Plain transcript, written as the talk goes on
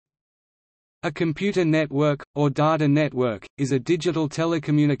A computer network, or data network, is a digital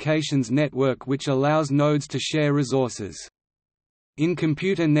telecommunications network which allows nodes to share resources. In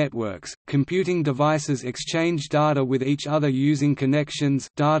computer networks, computing devices exchange data with each other using connections,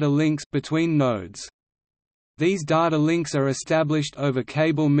 data links, between nodes. These data links are established over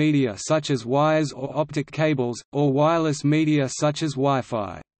cable media such as wires or optic cables, or wireless media such as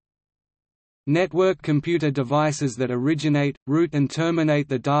Wi-Fi. Network computer devices that originate, route and terminate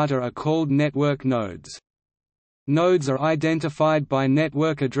the data are called network nodes. Nodes are identified by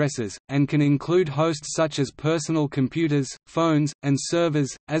network addresses, and can include hosts such as personal computers, phones, and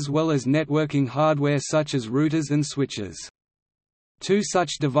servers, as well as networking hardware such as routers and switches. Two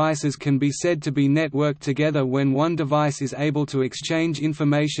such devices can be said to be networked together when one device is able to exchange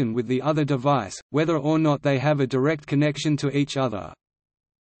information with the other device, whether or not they have a direct connection to each other.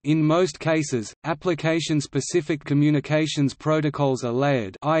 In most cases, application-specific communications protocols are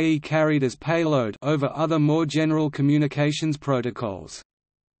layered, i.e. carried as payload, over other more general communications protocols.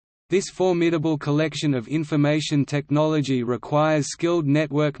 This formidable collection of information technology requires skilled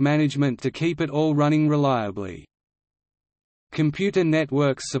network management to keep it all running reliably. Computer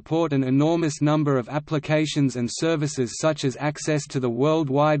networks support an enormous number of applications and services such as access to the World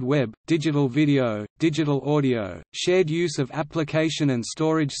Wide Web, digital video, digital audio, shared use of application and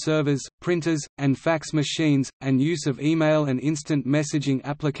storage servers, printers, and fax machines, and use of email and instant messaging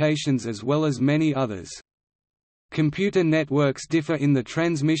applications as well as many others. Computer networks differ in the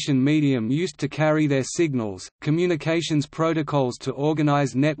transmission medium used to carry their signals, communications protocols to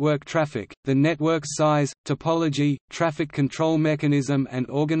organize network traffic, the network size, topology, traffic control mechanism and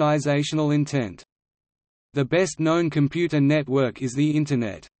organizational intent. The best-known computer network is the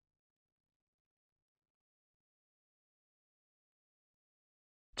Internet.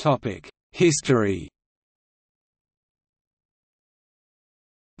 History.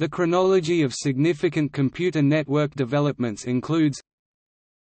 The chronology of significant computer network developments includes: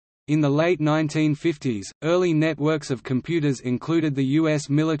 in the late 1950s, early networks of computers included the U.S.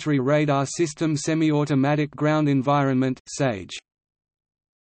 military radar system Semi-Automatic Ground Environment (SAGE).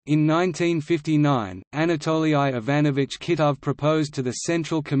 In 1959, Anatoly Ivanovich Kitov proposed to the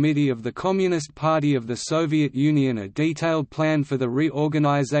Central Committee of the Communist Party of the Soviet Union a detailed plan for the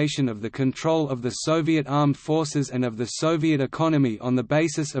reorganization of the control of the Soviet armed forces and of the Soviet economy on the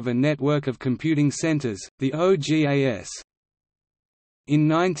basis of a network of computing centers, the OGAS. In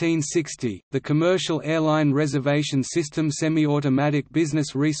 1960, the Commercial Airline Reservation System Semi-Automatic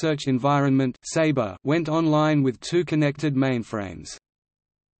Business Research Environment went online with two connected mainframes.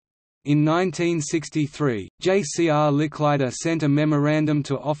 In 1963, J.C.R. Licklider sent a memorandum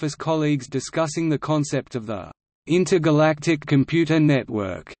to office colleagues discussing the concept of the intergalactic computer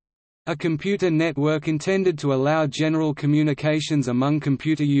network, a computer network intended to allow general communications among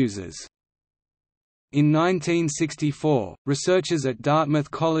computer users. In 1964, researchers at Dartmouth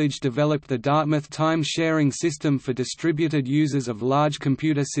College developed the Dartmouth Time-Sharing System for distributed users of large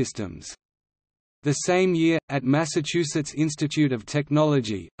computer systems. The same year, at Massachusetts Institute of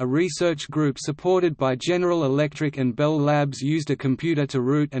Technology, a research group supported by General Electric and Bell Labs used a computer to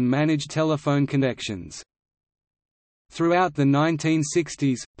route and manage telephone connections. Throughout the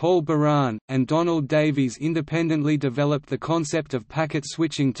 1960s, Paul Baran, and Donald Davies independently developed the concept of packet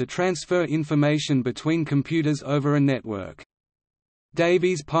switching to transfer information between computers over a network.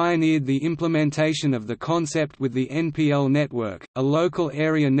 Davies pioneered the implementation of the concept with the NPL network, a local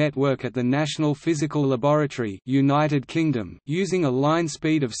area network at the National Physical Laboratory, United Kingdom, using a line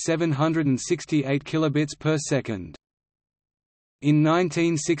speed of 768 kilobits per second. In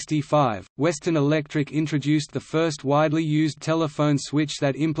 1965, Western Electric introduced the first widely used telephone switch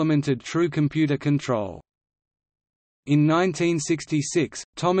that implemented true computer control. In 1966,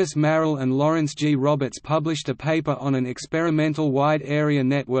 Thomas Marrell and Lawrence G. Roberts published a paper on an experimental wide area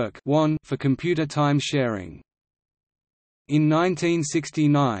network for computer time sharing. In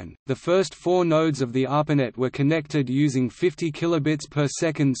 1969, the first four nodes of the ARPANET were connected using 50 kilobits per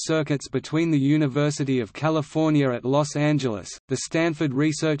second circuits between the University of California at Los Angeles, the Stanford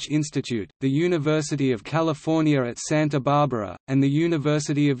Research Institute, the University of California at Santa Barbara, and the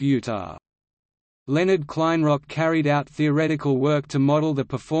University of Utah. Leonard Kleinrock carried out theoretical work to model the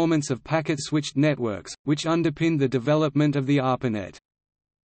performance of packet-switched networks, which underpinned the development of the ARPANET.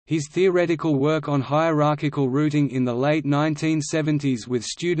 His theoretical work on hierarchical routing in the late 1970s with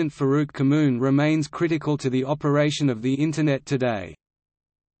student Farouk Kamoun remains critical to the operation of the Internet today.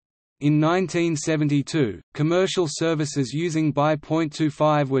 In 1972, commercial services using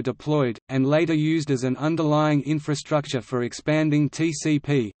BY.25 were deployed, and later used as an underlying infrastructure for expanding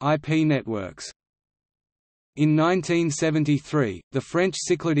TCP/IP networks. In 1973, the French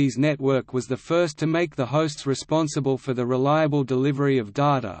Cyclades network was the first to make the hosts responsible for the reliable delivery of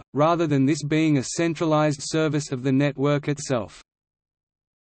data, rather than this being a centralized service of the network itself.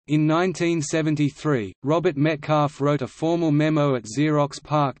 In 1973, Robert Metcalfe wrote a formal memo at Xerox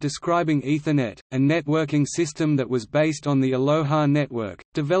PARC describing Ethernet, a networking system that was based on the Aloha network,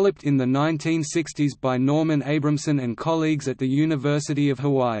 developed in the 1960s by Norman Abramson and colleagues at the University of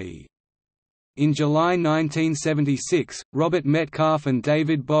Hawaii. In July 1976, Robert Metcalfe and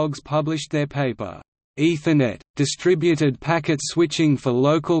David Boggs published their paper, "Ethernet, Distributed Packet Switching for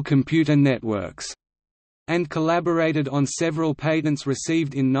Local Computer Networks", and collaborated on several patents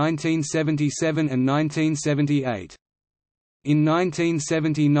received in 1977 and 1978. In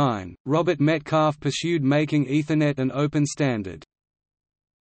 1979, Robert Metcalfe pursued making Ethernet an open standard.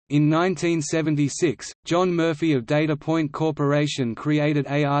 In 1976, John Murphy of Data Point Corporation created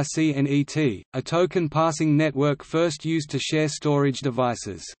ARCNET, a token passing network first used to share storage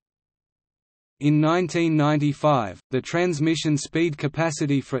devices. In 1995, the transmission speed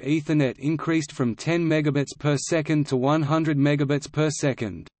capacity for Ethernet increased from 10 megabits per second to 100 megabits per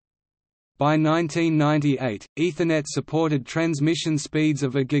second. By 1998, Ethernet supported transmission speeds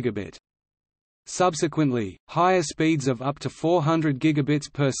of a gigabit. Subsequently, higher speeds of up to 400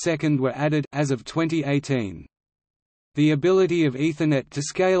 gigabits per second were added as of 2018. The ability of Ethernet to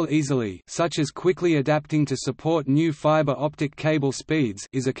scale easily, such as quickly adapting to support new fiber optic cable speeds,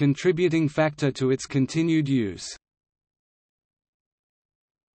 is a contributing factor to its continued use.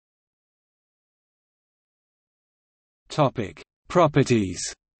 Topic: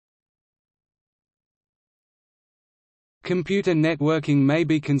 Properties. Computer networking may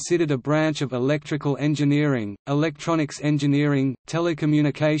be considered a branch of electrical engineering, electronics engineering,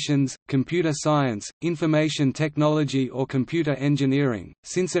 telecommunications, computer science, information technology or computer engineering,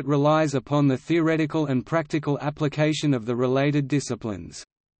 since it relies upon the theoretical and practical application of the related disciplines.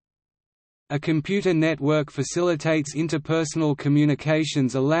 A computer network facilitates interpersonal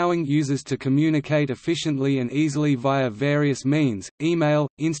communications, allowing users to communicate efficiently and easily via various means: email,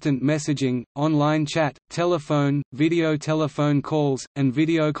 instant messaging, online chat, telephone, video telephone calls, and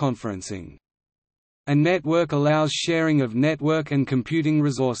video conferencing. A network allows sharing of network and computing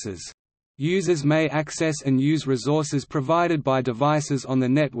resources. Users may access and use resources provided by devices on the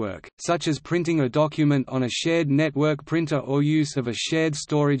network, such as printing a document on a shared network printer or use of a shared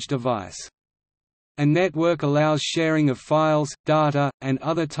storage device. A network allows sharing of files, data, and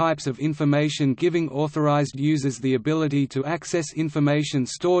other types of information, giving authorized users the ability to access information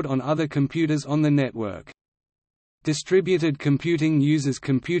stored on other computers on the network. Distributed computing uses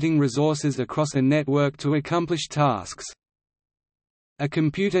computing resources across a network to accomplish tasks. A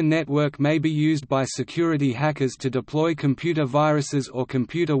computer network may be used by security hackers to deploy computer viruses or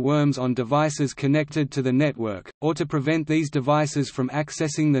computer worms on devices connected to the network, or to prevent these devices from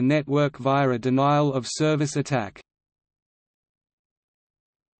accessing the network via a denial-of-service attack.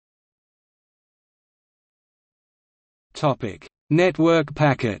 Network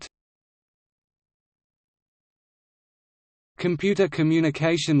packet. Computer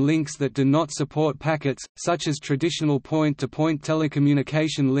communication links that do not support packets, such as traditional point-to-point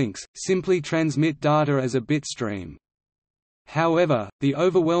telecommunication links, simply transmit data as a bit stream. However, the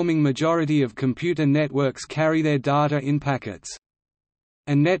overwhelming majority of computer networks carry their data in packets.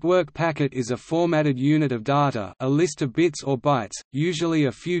 A network packet is a formatted unit of data, a list of bits or bytes, usually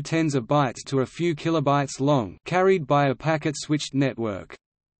a few tens of bytes to a few kilobytes long, carried by a packet-switched network.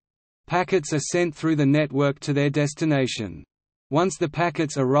 Packets are sent through the network to their destination. Once the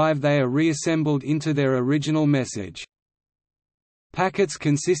packets arrive, they are reassembled into their original message. Packets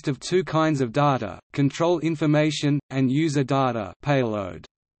consist of two kinds of data: control information, and user data payload.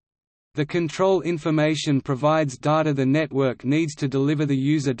 The control information provides data the network needs to deliver the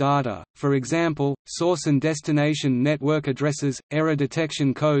user data, for example, source and destination network addresses, error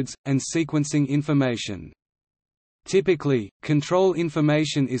detection codes, and sequencing information. Typically, control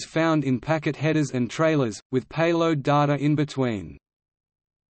information is found in packet headers and trailers, with payload data in between.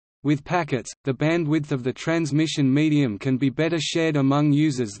 With packets, the bandwidth of the transmission medium can be better shared among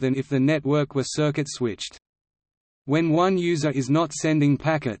users than if the network were circuit switched. When one user is not sending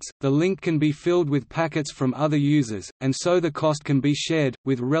packets, the link can be filled with packets from other users, and so the cost can be shared,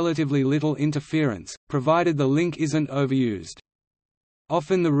 with relatively little interference, provided the link isn't overused.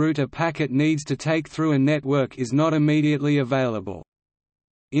 Often the route a packet needs to take through a network is not immediately available.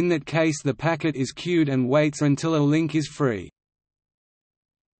 In that case, the packet is queued and waits until a link is free.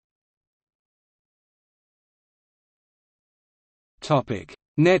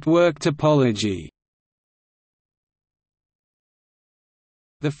 Network topology.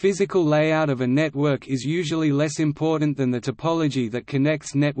 The physical layout of a network is usually less important than the topology that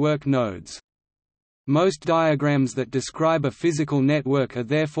connects network nodes. Most diagrams that describe a physical network are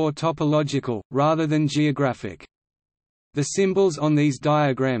therefore topological, rather than geographic. The symbols on these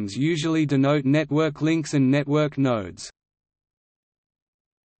diagrams usually denote network links and network nodes.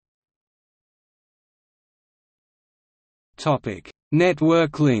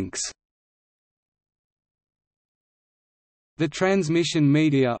 Network links. The transmission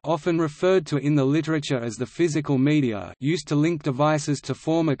media, often referred to in the literature as the physical media, used to link devices to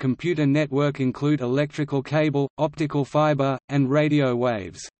form a computer network include electrical cable, optical fiber, and radio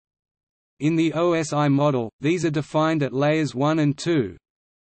waves. In the OSI model, these are defined at layers 1 and 2,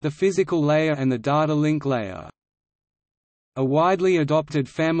 the physical layer and the data link layer. A widely adopted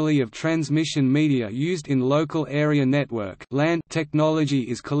family of transmission media used in local area network (LAN) technology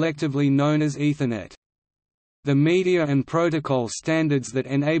is collectively known as Ethernet. The media and protocol standards that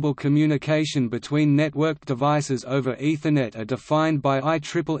enable communication between networked devices over Ethernet are defined by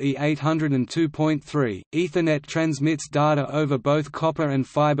IEEE 802.3. Ethernet transmits data over both copper and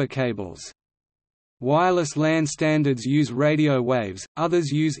fiber cables. Wireless LAN standards use radio waves, others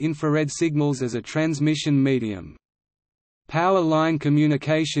use infrared signals as a transmission medium. Power line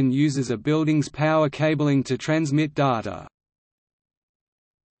communication uses a building's power cabling to transmit data.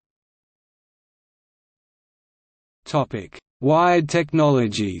 Wired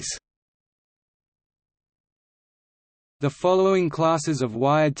technologies. The following classes of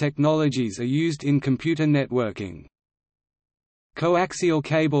wired technologies are used in computer networking. Coaxial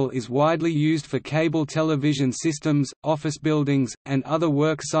cable is widely used for cable television systems, office buildings, and other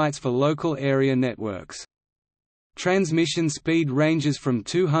work sites for local area networks. Transmission speed ranges from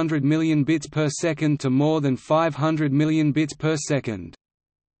 200 million bits per second to more than 500 million bits per second.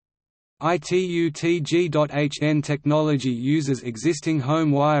 ITU-TG.HN technology uses existing home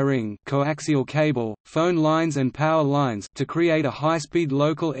wiring, coaxial cable, phone lines and power lines to create a high-speed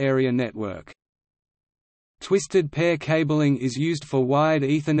local area network. Twisted pair cabling is used for wired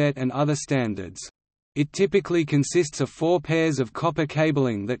Ethernet and other standards. It typically consists of 4 pairs of copper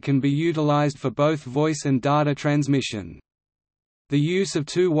cabling that can be utilized for both voice and data transmission. The use of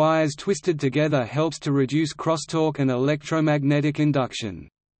 2 wires twisted together helps to reduce crosstalk and electromagnetic induction.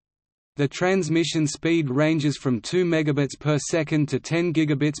 The transmission speed ranges from 2 megabits per second to 10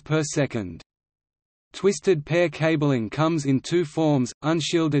 gigabits per second. Twisted pair cabling comes in 2 forms: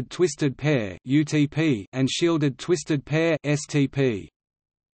 unshielded twisted pair (UTP) and shielded twisted pair (STP).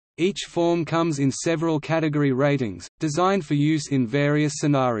 Each form comes in several category ratings, designed for use in various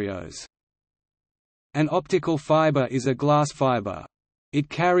scenarios. An optical fiber is a glass fiber. It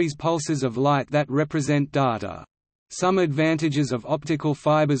carries pulses of light that represent data. Some advantages of optical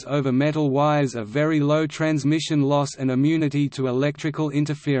fibers over metal wires are very low transmission loss and immunity to electrical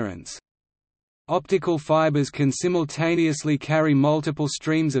interference. Optical fibers can simultaneously carry multiple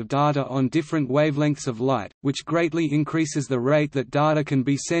streams of data on different wavelengths of light, which greatly increases the rate that data can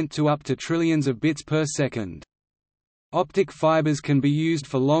be sent to up to trillions of bits per second. Optic fibers can be used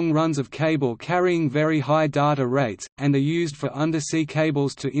for long runs of cable carrying very high data rates, and are used for undersea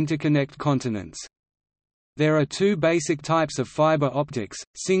cables to interconnect continents. There are 2 basic types of fiber optics: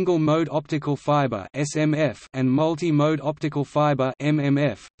 single-mode optical fiber (SMF) and multi-mode optical fiber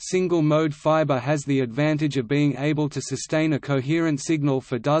 (MMF). Single-mode fiber has the advantage of being able to sustain a coherent signal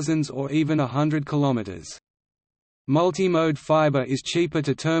for dozens or even 100 kilometers. Multi-mode fiber is cheaper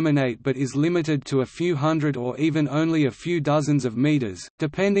to terminate but is limited to a few hundred or even only a few dozens of meters,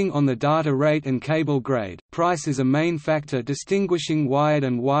 depending on the data rate and cable grade. Price is a main factor distinguishing wired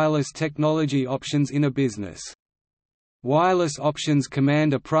and wireless technology options in a business. Wireless options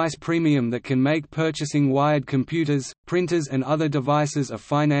command a price premium that can make purchasing wired computers, printers and other devices a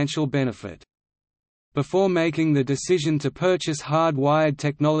financial benefit. Before making the decision to purchase hard-wired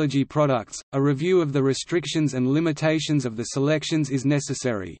technology products, a review of the restrictions and limitations of the selections is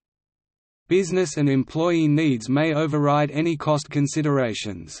necessary. Business and employee needs may override any cost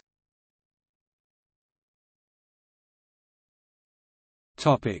considerations.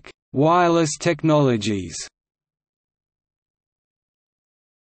 Wireless technologies.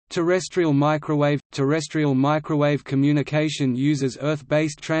 Terrestrial microwave communication uses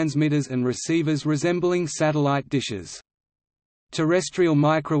Earth-based transmitters and receivers resembling satellite dishes. Terrestrial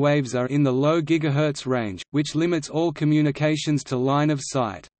microwaves are in the low gigahertz range, which limits all communications to line of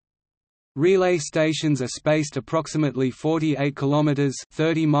sight. Relay stations are spaced approximately 48 kilometers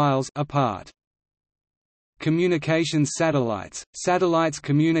 (30 miles) apart. Communications satellites. Satellites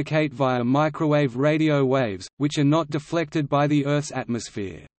communicate via microwave radio waves, which are not deflected by the Earth's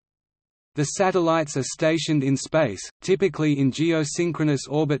atmosphere. The satellites are stationed in space, typically in geosynchronous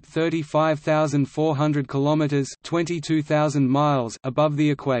orbit 35,400 km (22,000 miles) above the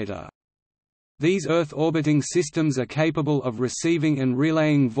equator. These Earth-orbiting systems are capable of receiving and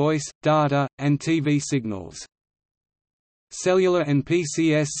relaying voice, data, and TV signals. Cellular and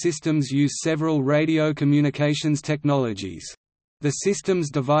PCS systems use several radio communications technologies. The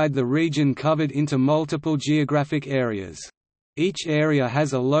systems divide the region covered into multiple geographic areas. Each area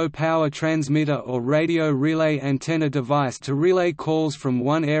has a low-power transmitter or radio relay antenna device to relay calls from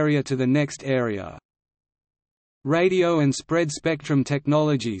one area to the next area. Radio and spread spectrum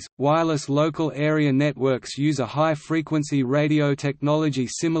technologies, wireless local area networks use a high-frequency radio technology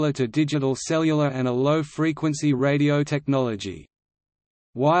similar to digital cellular and a low-frequency radio technology.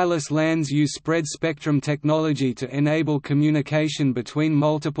 Wireless LANs use spread spectrum technology to enable communication between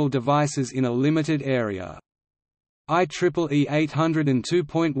multiple devices in a limited area. IEEE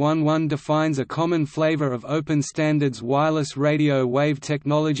 802.11 defines a common flavor of open standards wireless radio wave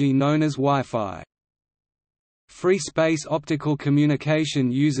technology known as Wi-Fi. Free space optical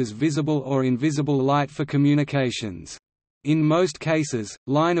communication uses visible or invisible light for communications. In most cases,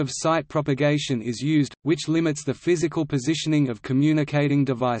 line-of-sight propagation is used, which limits the physical positioning of communicating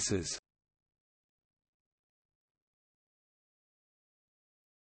devices.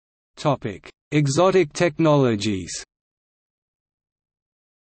 Exotic technologies.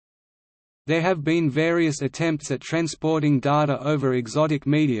 There have been various attempts at transporting data over exotic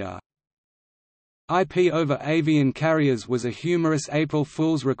media. IP over avian carriers was a humorous April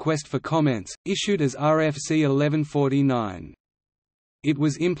Fool's request for comments, issued as RFC 1149. It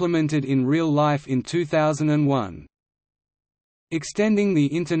was implemented in real life in 2001. Extending the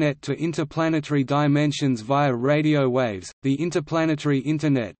Internet to interplanetary dimensions via radio waves, the interplanetary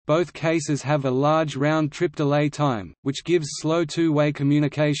Internet. Both cases have a large round-trip delay time, which gives slow two-way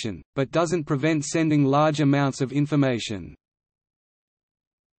communication, but doesn't prevent sending large amounts of information.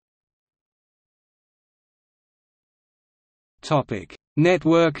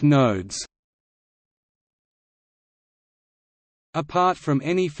 Network nodes. Apart from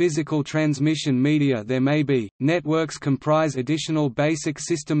any physical transmission media, there may be. Networks comprise additional basic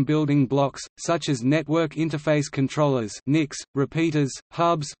system building blocks, such as network interface controllers (NICs), repeaters,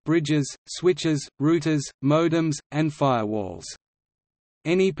 hubs, bridges, switches, routers, modems, and firewalls.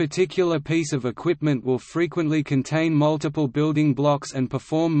 Any particular piece of equipment will frequently contain multiple building blocks and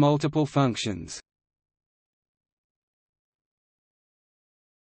perform multiple functions.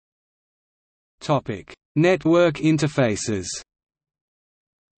 Network interfaces.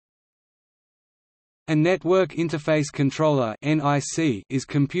 A network interface controller (NIC) is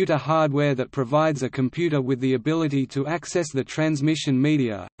computer hardware that provides a computer with the ability to access the transmission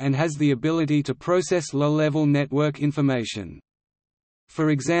media, and has the ability to process low-level network information. For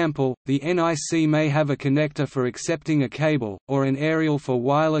example, the NIC may have a connector for accepting a cable, or an aerial for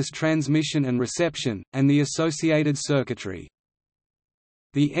wireless transmission and reception, and the associated circuitry.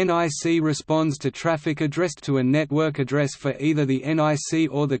 The NIC responds to traffic addressed to a network address for either the NIC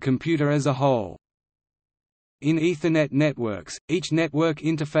or the computer as a whole. In Ethernet networks, each network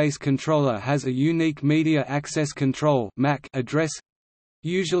interface controller has a unique media access control (MAC) address,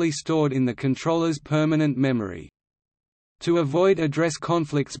 usually stored in the controller's permanent memory. To avoid address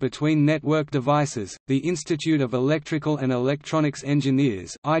conflicts between network devices, the Institute of Electrical and Electronics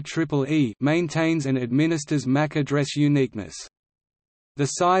Engineers (IEEE) maintains and administers MAC address uniqueness. The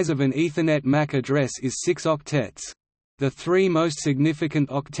size of an Ethernet MAC address is 6 octets. The three most significant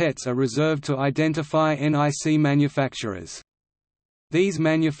octets are reserved to identify NIC manufacturers. These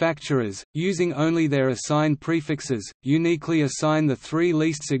manufacturers, using only their assigned prefixes, uniquely assign the three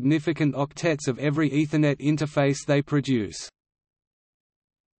least significant octets of every Ethernet interface they produce.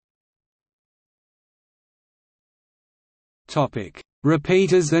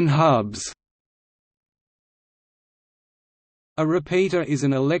 Repeaters and hubs. A repeater is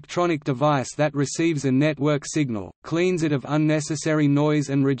an electronic device that receives a network signal, cleans it of unnecessary noise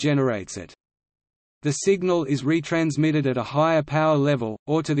and regenerates it. The signal is retransmitted at a higher power level,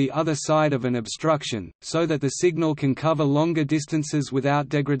 or to the other side of an obstruction, so that the signal can cover longer distances without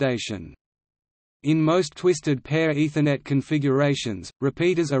degradation. In most twisted pair Ethernet configurations,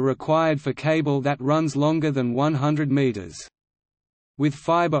 repeaters are required for cable that runs longer than 100 meters. With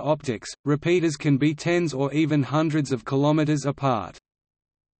fiber optics, repeaters can be tens or even hundreds of kilometers apart.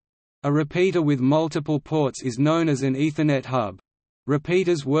 A repeater with multiple ports is known as an Ethernet hub.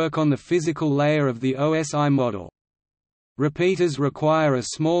 Repeaters work on the physical layer of the OSI model. Repeaters require a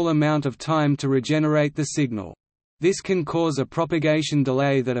small amount of time to regenerate the signal. This can cause a propagation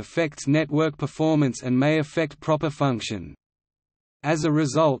delay that affects network performance and may affect proper function. As a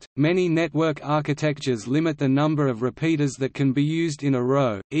result, many network architectures limit the number of repeaters that can be used in a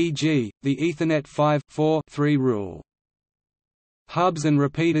row, e.g., the Ethernet 5-4-3 rule. Hubs and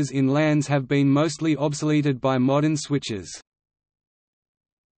repeaters in LANs have been mostly obsoleted by modern switches.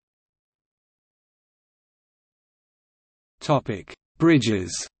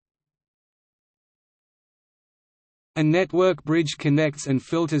 Bridges. A network bridge connects and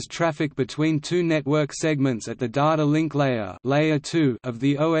filters traffic between two network segments at the data link layer, layer 2 of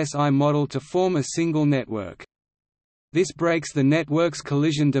the OSI model to form a single network. This breaks the network's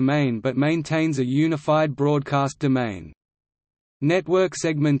collision domain but maintains a unified broadcast domain. Network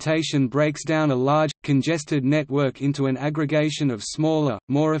segmentation breaks down a large, congested network into an aggregation of smaller,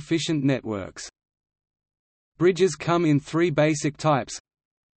 more efficient networks. Bridges come in three basic types.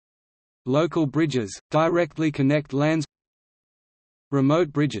 Local bridges – directly connect LANs.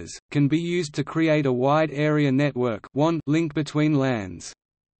 Remote bridges – can be used to create a wide area network link between LANs.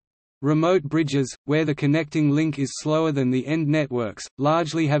 Remote bridges, where the connecting link is slower than the end networks,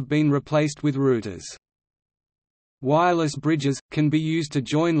 largely have been replaced with routers. Wireless bridges – can be used to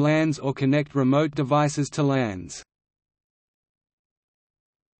join LANs or connect remote devices to LANs.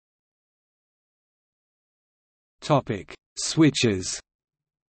 Switches.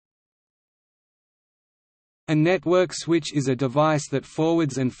 A network switch is a device that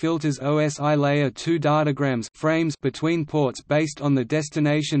forwards and filters OSI layer 2 datagrams frames between ports based on the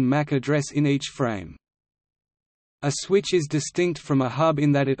destination MAC address in each frame. A switch is distinct from a hub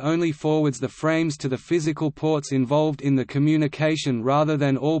in that it only forwards the frames to the physical ports involved in the communication rather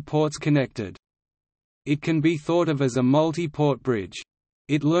than all ports connected. It can be thought of as a multi-port bridge.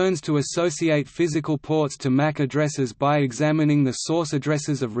 It learns to associate physical ports to MAC addresses by examining the source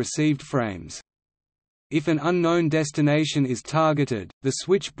addresses of received frames. If an unknown destination is targeted, the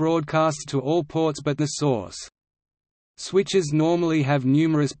switch broadcasts to all ports but the source. Switches normally have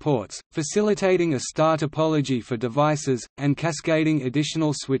numerous ports, facilitating a star topology for devices, and cascading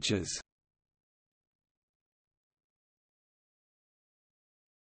additional switches.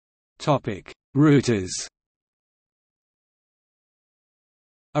 Routers.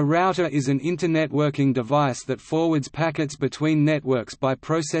 A router is an internetworking device that forwards packets between networks by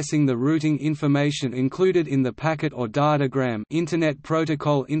processing the routing information included in the packet or datagram Internet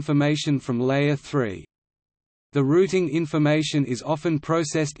Protocol information from Layer 3. The routing information is often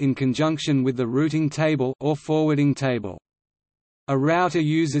processed in conjunction with the routing table or forwarding table. A router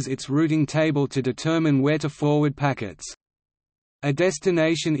uses its routing table to determine where to forward packets. A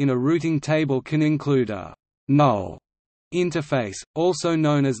destination in a routing table can include a null interface, also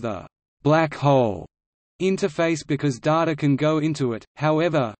known as the black hole interface because data can go into it,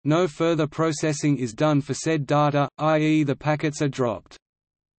 however, no further processing is done for said data, i.e. the packets are dropped.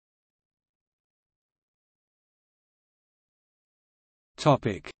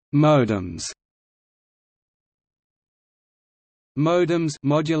 Modems. Modems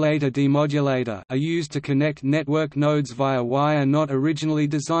modulator-demodulator are used to connect network nodes via wire not originally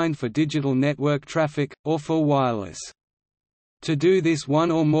designed for digital network traffic, or for wireless. To do this, one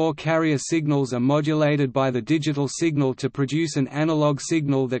or more carrier signals are modulated by the digital signal to produce an analog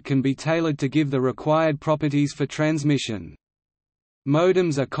signal that can be tailored to give the required properties for transmission.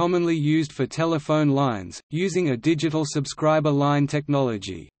 Modems are commonly used for telephone lines, using a digital subscriber line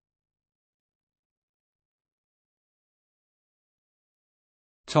technology.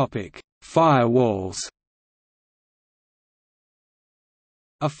 Firewalls.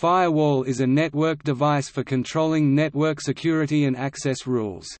 A firewall is a network device for controlling network security and access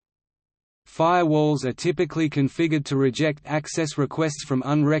rules. Firewalls are typically configured to reject access requests from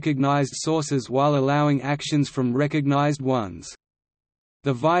unrecognized sources while allowing actions from recognized ones.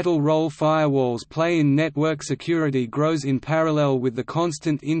 The vital role firewalls play in network security grows in parallel with the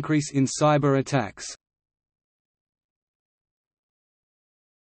constant increase in cyber attacks.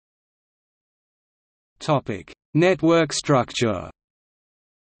 Network structure.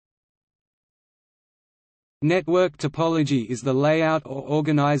 Network topology is the layout or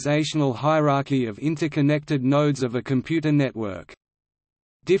organizational hierarchy of interconnected nodes of a computer network.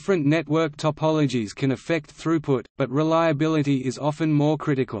 Different network topologies can affect throughput, but reliability is often more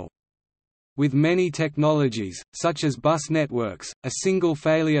critical. With many technologies, such as bus networks, a single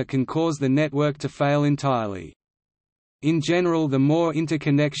failure can cause the network to fail entirely. In general, the more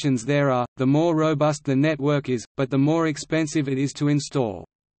interconnections there are, the more robust the network is, but the more expensive it is to install.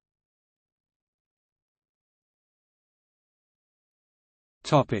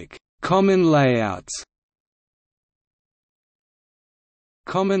 Common layouts.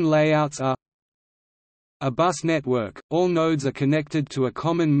 Common layouts are a bus network. All nodes are connected to a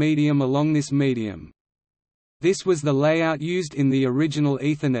common medium along this medium. This was the layout used in the original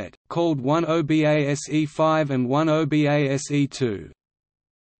Ethernet, called 10BASE5 and 10BASE2.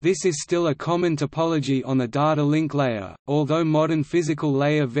 This is still a common topology on the data link layer, although modern physical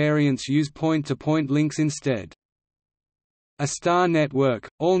layer variants use point-to-point links instead. A star network,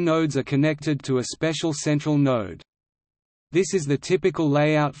 all nodes are connected to a special central node. This is the typical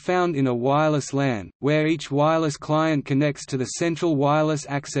layout found in a wireless LAN, where each wireless client connects to the central wireless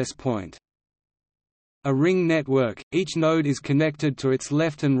access point. A ring network, each node is connected to its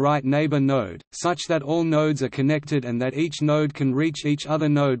left and right neighbor node, such that all nodes are connected and that each node can reach each other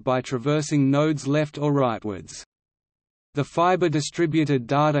node by traversing nodes left or rightwards. The Fiber Distributed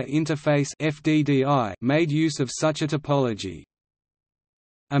Data Interface (FDDI) made use of such a topology.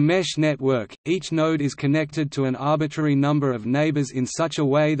 A mesh network, each node is connected to an arbitrary number of neighbors in such a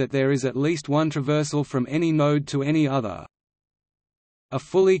way that there is at least one traversal from any node to any other. A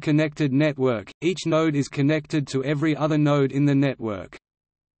fully connected network, each node is connected to every other node in the network.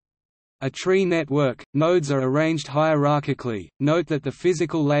 A tree network, nodes are arranged hierarchically. Note that the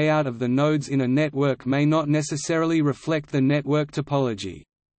physical layout of the nodes in a network may not necessarily reflect the network topology.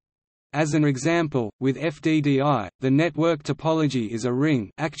 As an example, with FDDI, the network topology is a ring,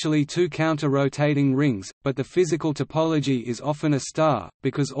 actually two counter-rotating rings, but the physical topology is often a star,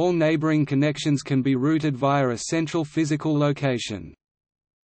 because all neighboring connections can be routed via a central physical location.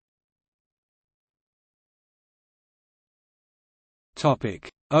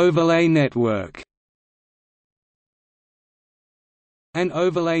 Overlay network. An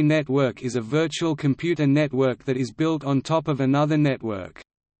overlay network is a virtual computer network that is built on top of another network.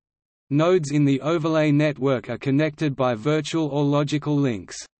 Nodes in the overlay network are connected by virtual or logical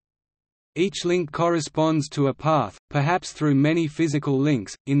links. Each link corresponds to a path, perhaps through many physical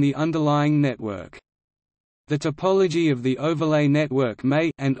links, in the underlying network. The topology of the overlay network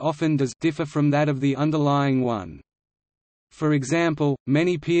may, and often does, differ from that of the underlying one. For example,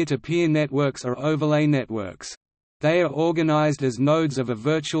 many peer-to-peer networks are overlay networks. They are organized as nodes of a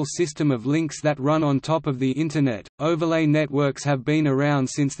virtual system of links that run on top of the Internet. Overlay networks have been around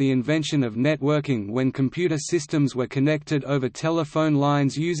since the invention of networking, when computer systems were connected over telephone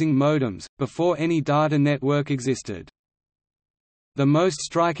lines using modems, before any data network existed. The most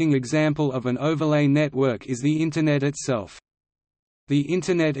striking example of an overlay network is the Internet itself. The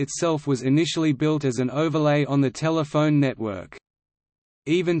Internet itself was initially built as an overlay on the telephone network.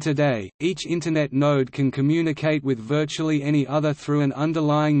 Even today, each Internet node can communicate with virtually any other through an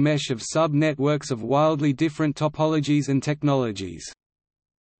underlying mesh of sub-networks of wildly different topologies and technologies.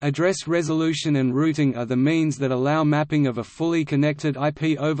 Address resolution and routing are the means that allow mapping of a fully connected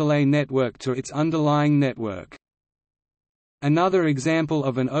IP overlay network to its underlying network. Another example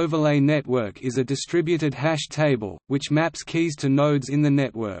of an overlay network is a distributed hash table, which maps keys to nodes in the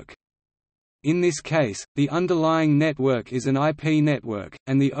network. In this case, the underlying network is an IP network,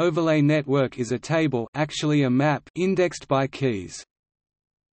 and the overlay network is a table, actually a map, indexed by keys.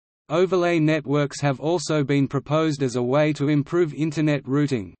 Overlay networks have also been proposed as a way to improve Internet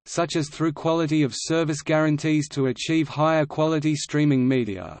routing, such as through quality of service guarantees to achieve higher quality streaming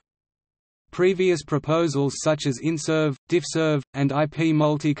media. Previous proposals such as InServe, DiffServe, and IP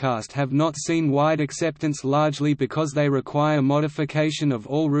multicast have not seen wide acceptance, largely because they require modification of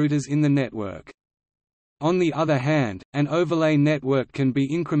all routers in the network. On the other hand, an overlay network can be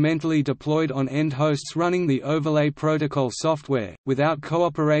incrementally deployed on end hosts running the overlay protocol software, without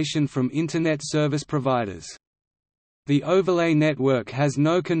cooperation from Internet service providers. The overlay network has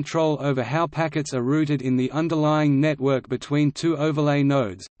no control over how packets are routed in the underlying network between two overlay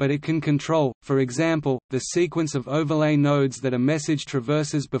nodes, but it can control, for example, the sequence of overlay nodes that a message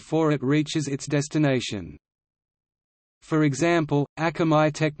traverses before it reaches its destination. For example,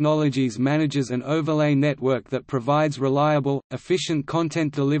 Akamai Technologies manages an overlay network that provides reliable, efficient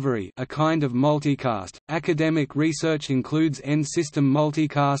content delivery, a kind of multicast. Academic research includes end-system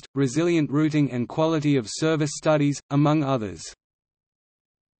multicast, resilient routing and quality of service studies, among others.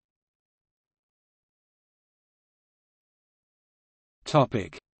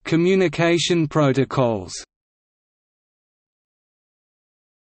 Topic: Communication protocols.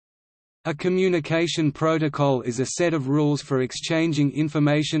 A communication protocol is a set of rules for exchanging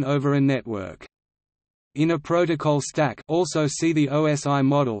information over a network. In a protocol stack, also see the OSI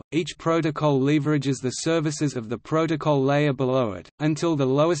model, each protocol leverages the services of the protocol layer below it, until the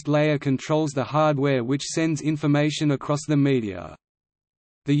lowest layer controls the hardware which sends information across the media.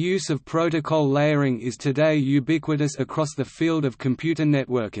 The use of protocol layering is today ubiquitous across the field of computer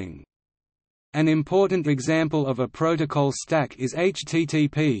networking. An important example of a protocol stack is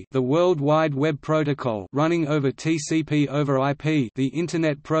HTTP, the World Wide Web Protocol, running over TCP over IP, the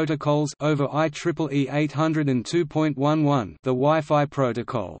Internet protocols over IEEE 802.11, the Wi-Fi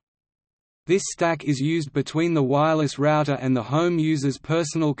protocol. This stack is used between the wireless router and the home user's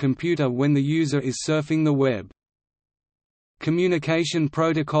personal computer when the user is surfing the web. Communication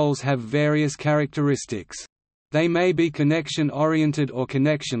protocols have various characteristics. They may be connection-oriented or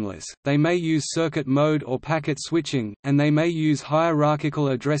connectionless, they may use circuit mode or packet switching, and they may use hierarchical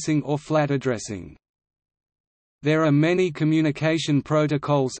addressing or flat addressing. There are many communication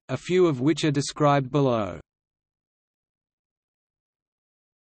protocols, a few of which are described below.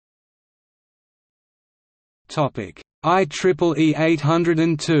 IEEE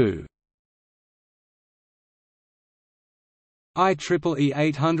 802. IEEE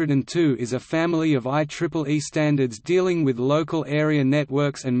 802 is a family of IEEE standards dealing with local area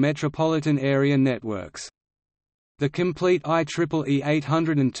networks and metropolitan area networks. The complete IEEE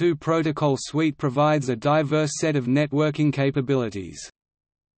 802 protocol suite provides a diverse set of networking capabilities.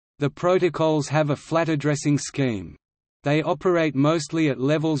 The protocols have a flat addressing scheme. They operate mostly at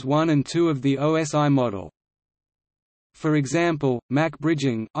levels 1 and 2 of the OSI model. For example, MAC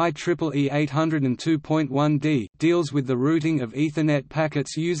bridging IEEE 802.1d deals with the routing of Ethernet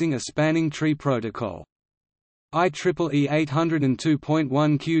packets using a spanning tree protocol. IEEE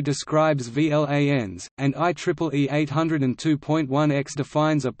 802.1q describes VLANs, and IEEE 802.1x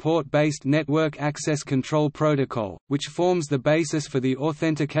defines a port-based network access control protocol, which forms the basis for the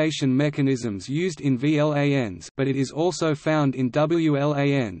authentication mechanisms used in VLANs, but it is also found in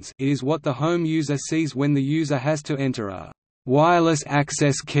WLANs. It is what the home user sees when the user has to enter a wireless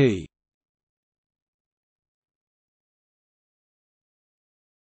access key.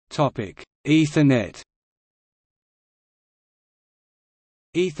 Ethernet.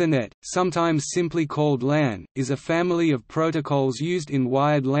 Ethernet, sometimes simply called LAN, is a family of protocols used in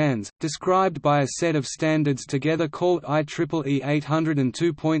wired LANs, described by a set of standards together called IEEE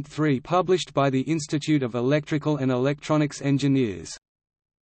 802.3 published by the Institute of Electrical and Electronics Engineers.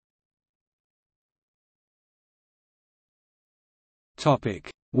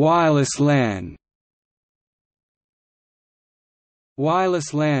 Wireless LAN.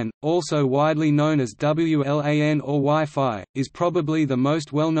 Wireless LAN, also widely known as WLAN or Wi-Fi, is probably the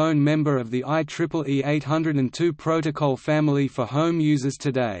most well-known member of the IEEE 802 protocol family for home users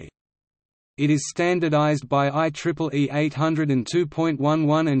today. It is standardized by IEEE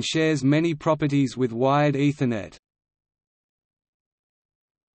 802.11 and shares many properties with wired Ethernet.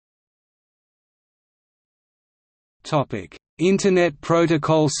 Internet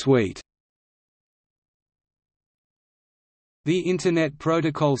Protocol Suite. The Internet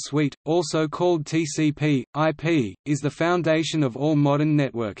Protocol Suite, also called TCP/IP, is the foundation of all modern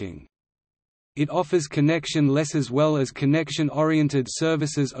networking. It offers connection-less as well as connection-oriented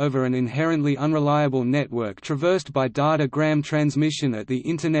services over an inherently unreliable network traversed by datagram transmission at the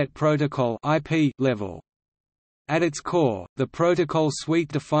Internet Protocol (IP) level. At its core, the protocol suite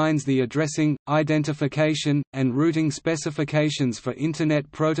defines the addressing, identification, and routing specifications for Internet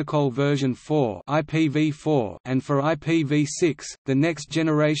Protocol version 4 (IPv4) and for IPv6, the next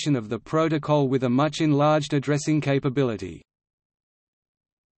generation of the protocol with a much enlarged addressing capability.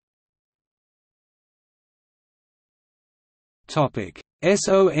 Topic: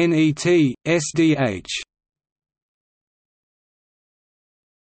 SONET, SDH.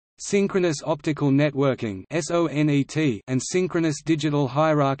 Synchronous optical networking (SONET) and synchronous digital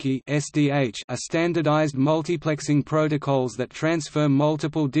hierarchy (SDH) are standardized multiplexing protocols that transfer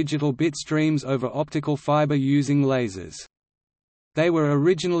multiple digital bit streams over optical fiber using lasers. They were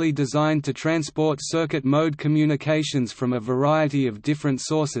originally designed to transport circuit mode communications from a variety of different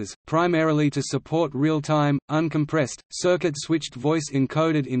sources, primarily to support real-time, uncompressed, circuit-switched voice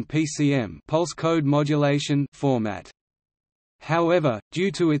encoded in PCM pulse code modulation format. However, due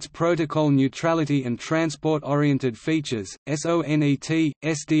to its protocol neutrality and transport-oriented features, SONET,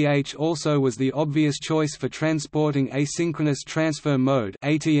 SDH also was the obvious choice for transporting asynchronous transfer mode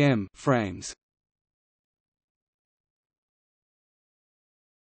 (ATM) frames.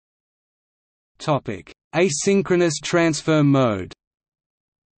 Topic: Asynchronous transfer mode.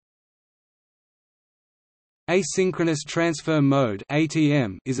 Asynchronous transfer mode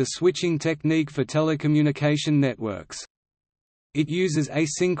 (ATM) is a switching technique for telecommunication networks. It uses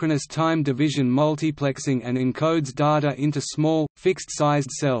asynchronous time division multiplexing and encodes data into small, fixed-sized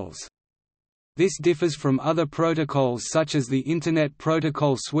cells. This differs from other protocols such as the Internet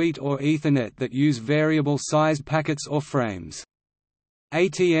Protocol Suite or Ethernet that use variable-sized packets or frames.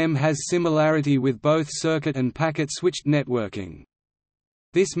 ATM has similarity with both circuit and packet-switched networking.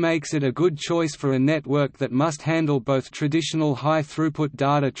 This makes it a good choice for a network that must handle both traditional high-throughput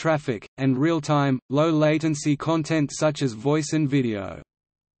data traffic, and real-time, low-latency content such as voice and video.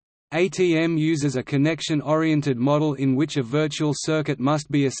 ATM uses a connection-oriented model in which a virtual circuit must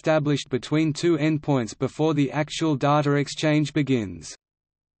be established between two endpoints before the actual data exchange begins.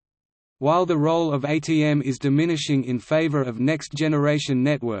 While the role of ATM is diminishing in favor of next-generation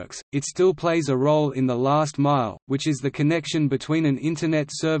networks, it still plays a role in the last mile, which is the connection between an Internet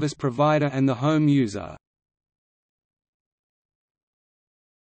service provider and the home user.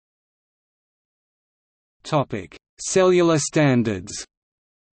 Cellular standards.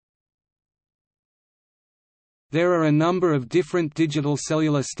 There are a number of different digital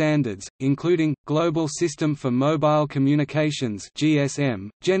cellular standards, including, Global System for Mobile Communications (GSM),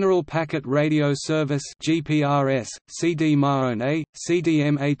 General Packet Radio Service (GPRS), CDMA,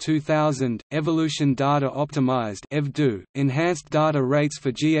 CDMA 2000, Evolution Data Optimized (EVDO), Enhanced Data Rates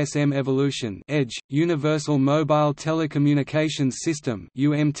for GSM Evolution (EDGE), Universal Mobile Telecommunications System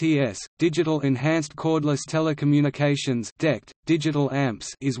 (UMTS), Digital Enhanced Cordless Telecommunications (DECT), Digital AMPS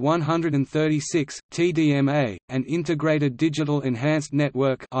is 136, TDMA, and Integrated Digital Enhanced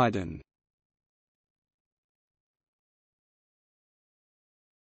Network (IDEN).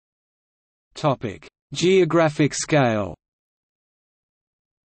 Topic: Geographic scale.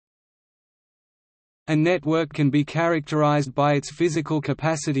 A network can be characterized by its physical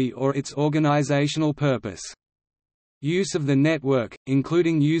capacity or its organizational purpose. Use of the network,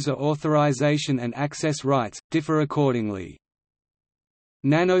 including user authorization and access rights, differ accordingly.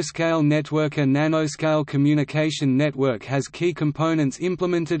 Nanoscale network. A nanoscale communication network has key components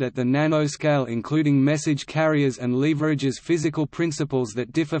implemented at the nanoscale, including message carriers, and leverages physical principles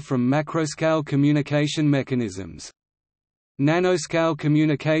that differ from macroscale communication mechanisms. Nanoscale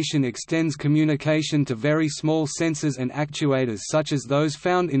communication extends communication to very small sensors and actuators such as those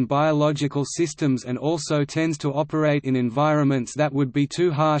found in biological systems, and also tends to operate in environments that would be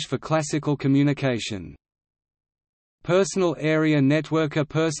too harsh for classical communication. Personal Area Network. A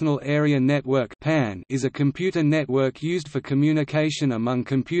personal area network (PAN) is a computer network used for communication among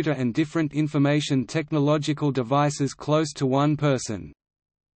computer and different information technological devices close to one person.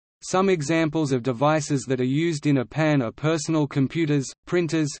 Some examples of devices that are used in a PAN are personal computers,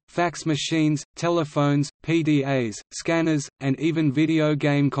 printers, fax machines, telephones, PDAs, scanners, and even video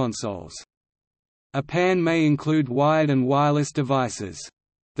game consoles. A PAN may include wired and wireless devices.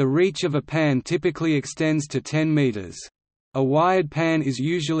 The reach of a PAN typically extends to 10 meters. A wired PAN is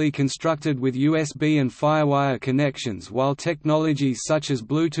usually constructed with USB and FireWire connections, while technologies such as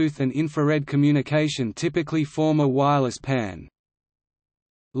Bluetooth and infrared communication typically form a wireless PAN.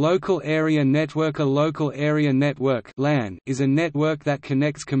 Local Area Network. A local area network (LAN) is a network that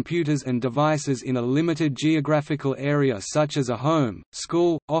connects computers and devices in a limited geographical area such as a home,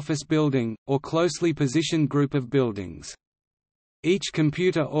 school, office building, or closely positioned group of buildings. Each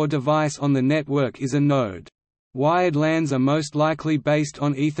computer or device on the network is a node. Wired LANs are most likely based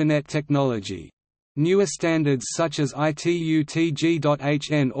on Ethernet technology. Newer standards such as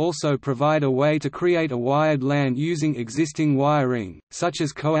ITU-TG.HN also provide a way to create a wired LAN using existing wiring, such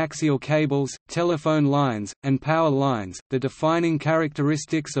as coaxial cables, telephone lines, and power lines. The defining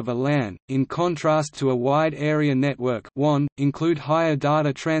characteristics of a LAN, in contrast to a wide area network, include higher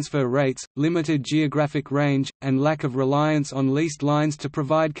data transfer rates, limited geographic range, and lack of reliance on leased lines to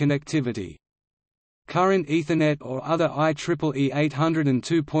provide connectivity. Current Ethernet or other IEEE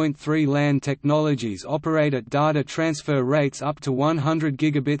 802.3 LAN technologies operate at data transfer rates up to 100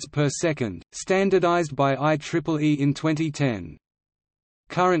 gigabits per second, standardized by IEEE in 2010.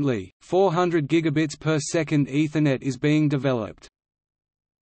 Currently, 400 gigabits per second Ethernet is being developed.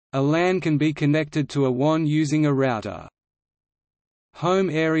 A LAN can be connected to a WAN using a router. Home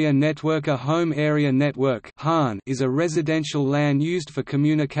Area Network. A home area network is a residential LAN used for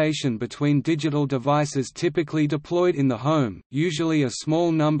communication between digital devices typically deployed in the home, usually a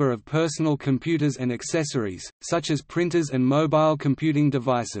small number of personal computers and accessories, such as printers and mobile computing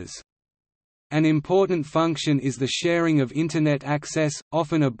devices. An important function is the sharing of Internet access,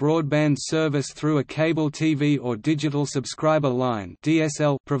 often a broadband service through a cable TV or digital subscriber line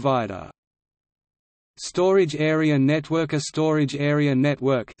 (DSL) provider. Storage Area Network. A storage area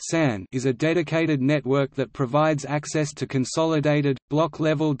network is a dedicated network that provides access to consolidated,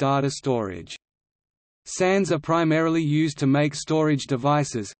 block-level data storage. SANs are primarily used to make storage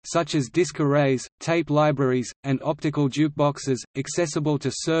devices, such as disk arrays, tape libraries, and optical jukeboxes, accessible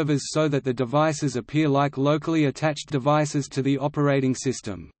to servers so that the devices appear like locally attached devices to the operating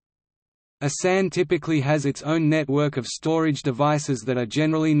system. A SAN typically has its own network of storage devices that are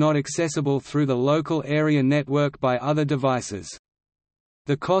generally not accessible through the local area network by other devices.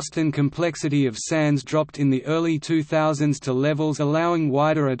 The cost and complexity of SANs dropped in the early 2000s to levels allowing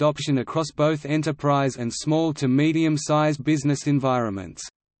wider adoption across both enterprise and small to medium-sized business environments.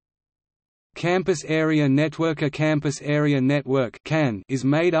 Campus Area Network. A campus area network (CAN) is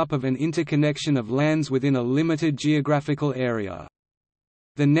made up of an interconnection of LANs within a limited geographical area.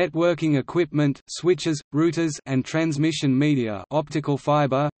 The networking equipment, switches, routers, and transmission media, optical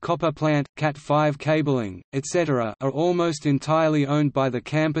fiber, copper plant, Cat5 cabling, etc., are almost entirely owned by the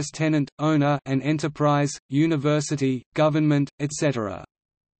campus tenant, owner, and enterprise, university, government, etc.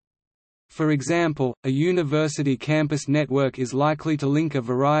 For example, a university campus network is likely to link a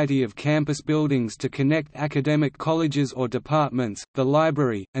variety of campus buildings to connect academic colleges or departments, the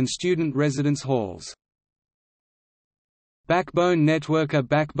library, and student residence halls. Backbone network. A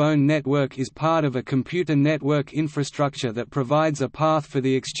backbone network is part of a computer network infrastructure that provides a path for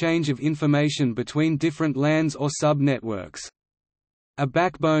the exchange of information between different LANs or sub-networks. A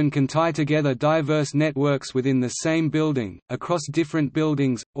backbone can tie together diverse networks within the same building, across different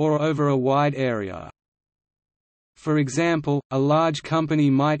buildings, or over a wide area. For example, a large company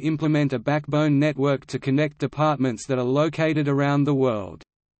might implement a backbone network to connect departments that are located around the world.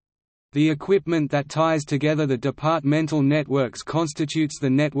 The equipment that ties together the departmental networks constitutes the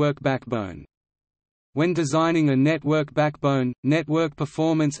network backbone. When designing a network backbone, network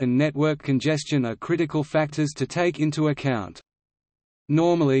performance and network congestion are critical factors to take into account.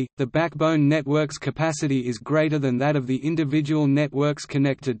 Normally, the backbone network's capacity is greater than that of the individual networks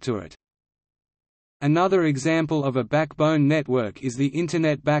connected to it. Another example of a backbone network is the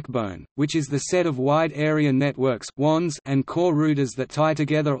Internet backbone, which is the set of wide area networks (WANs) and core routers that tie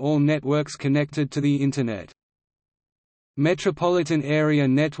together all networks connected to the Internet. Metropolitan Area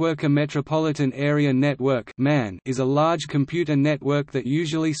Network. A metropolitan area network (MAN) is a large computer network that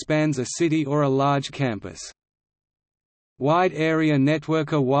usually spans a city or a large campus. Wide Area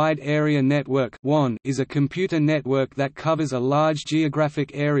Network. A wide area network (WAN) is a computer network that covers a large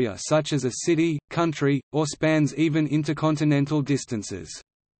geographic area such as a city, country, or spans even intercontinental distances.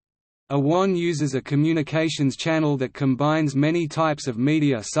 A WAN uses a communications channel that combines many types of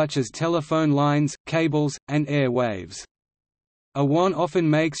media such as telephone lines, cables, and air waves. A WAN often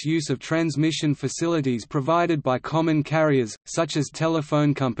makes use of transmission facilities provided by common carriers, such as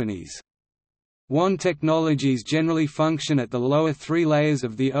telephone companies. WAN technologies generally function at the lower three layers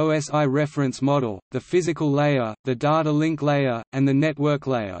of the OSI reference model: the physical layer, the data link layer, and the network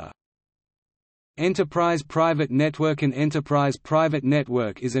layer. Enterprise Private Network. An enterprise private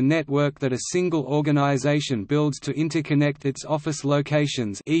network is a network that a single organization builds to interconnect its office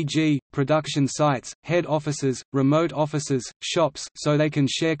locations, e.g., production sites, head offices, remote offices, shops, so they can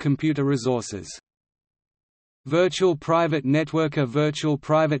share computer resources. Virtual Private Network. A virtual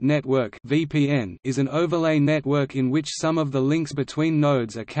private network (VPN) is an overlay network in which some of the links between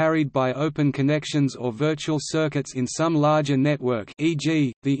nodes are carried by open connections or virtual circuits in some larger network,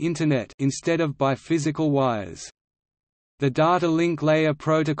 e.g., the Internet, instead of by physical wires. The data link layer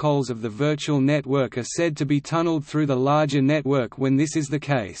protocols of the virtual network are said to be tunneled through the larger network when this is the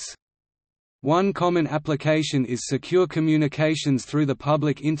case. One common application is secure communications through the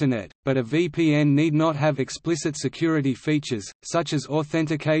public Internet, but a VPN need not have explicit security features, such as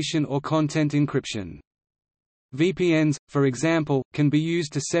authentication or content encryption. VPNs, for example, can be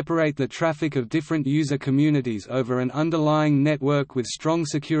used to separate the traffic of different user communities over an underlying network with strong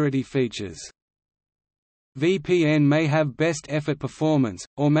security features. VPN may have best effort performance,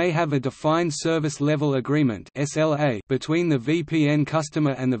 or may have a defined service level agreement (SLA) between the VPN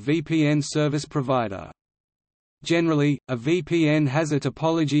customer and the VPN service provider. Generally, a VPN has a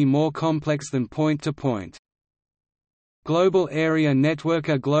topology more complex than point-to-point. Global Area Network.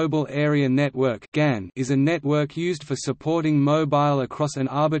 A global area network (GAN) is a network used for supporting mobile across an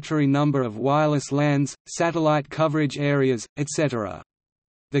arbitrary number of wireless LANs, satellite coverage areas, etc.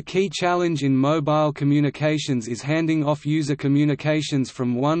 The key challenge in mobile communications is handing off user communications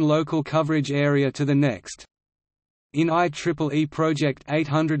from one local coverage area to the next. In IEEE Project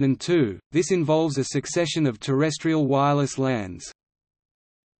 802, this involves a succession of terrestrial wireless LANs.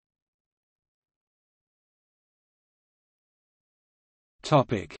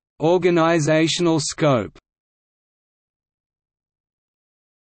 Organizational scope.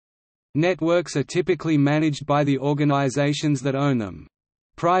 Networks are typically managed by the organizations that own them.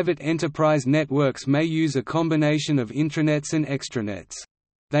 Private enterprise networks may use a combination of intranets and extranets.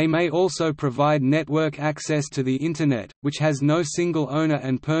 They may also provide network access to the Internet, which has no single owner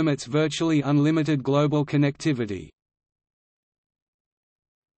and permits virtually unlimited global connectivity.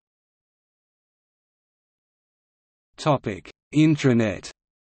 Intranet.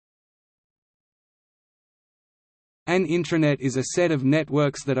 An intranet is a set of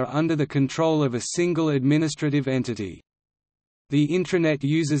networks that are under the control of a single administrative entity. The intranet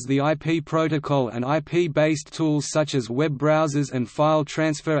uses the IP protocol and IP-based tools such as web browsers and file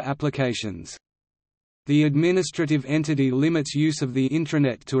transfer applications. The administrative entity limits use of the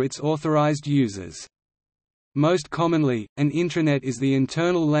intranet to its authorized users. Most commonly, an intranet is the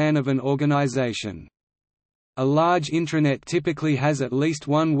internal LAN of an organization. A large intranet typically has at least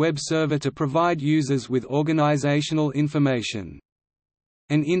one web server to provide users with organizational information.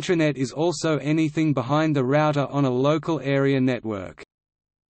 An intranet is also anything behind the router on a local area network.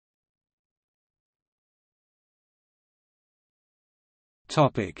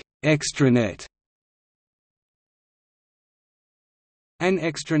 Extranet. An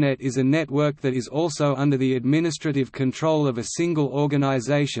extranet is a network that is also under the administrative control of a single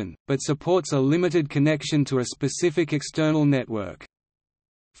organization, but supports a limited connection to a specific external network.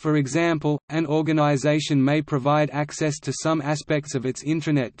 For example, an organization may provide access to some aspects of its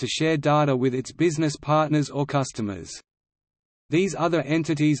intranet to share data with its business partners or customers. These other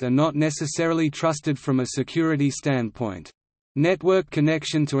entities are not necessarily trusted from a security standpoint. Network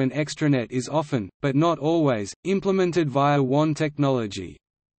connection to an extranet is often, but not always, implemented via WAN technology.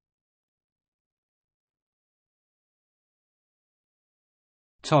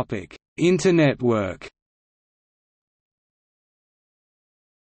 Internetwork.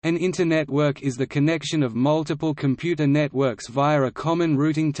 An internetwork is the connection of multiple computer networks via a common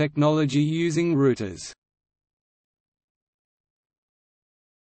routing technology using routers.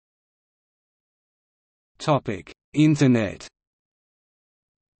 Internet.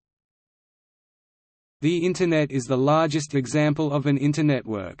 The Internet is the largest example of an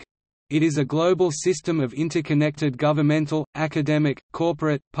internetwork. It is a global system of interconnected governmental, academic,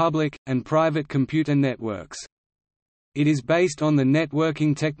 corporate, public, and private computer networks. It is based on the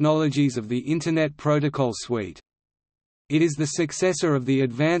networking technologies of the Internet Protocol Suite. It is the successor of the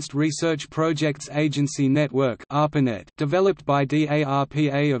Advanced Research Projects Agency Network (ARPANET), developed by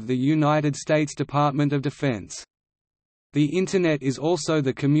DARPA of the United States Department of Defense. The Internet is also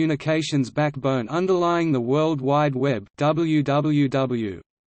the communications backbone underlying the World Wide Web (WWW).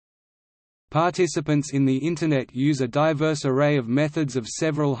 Participants in the Internet use a diverse array of methods of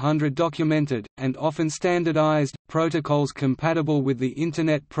several hundred documented, and often standardized, protocols compatible with the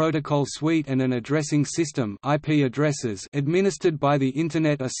Internet Protocol Suite and an addressing system IP addresses administered by the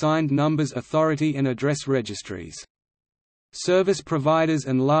Internet Assigned Numbers Authority and address registries. Service providers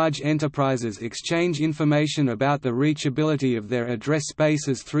and large enterprises exchange information about the reachability of their address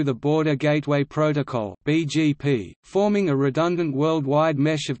spaces through the Border Gateway Protocol (BGP), forming a redundant worldwide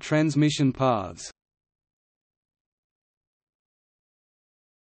mesh of transmission paths.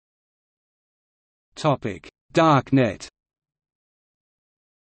 Darknet.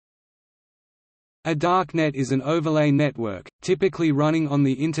 A darknet is an overlay network, typically running on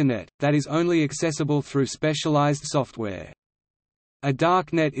the Internet, that is only accessible through specialized software. A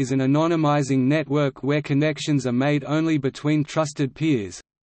darknet is an anonymizing network where connections are made only between trusted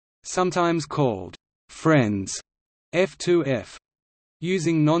peers—sometimes called friends, F2F,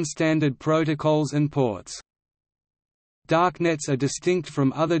 using non-standard protocols and ports. Darknets are distinct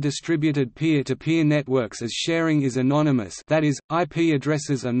from other distributed peer-to-peer networks as sharing is anonymous, that is, IP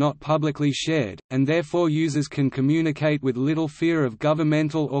addresses are not publicly shared, and therefore users can communicate with little fear of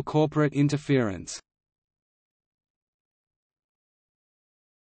governmental or corporate interference.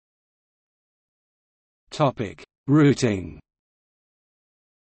 Routing.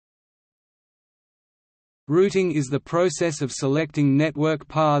 Routing is the process of selecting network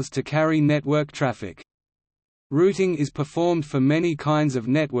paths to carry network traffic. Routing is performed for many kinds of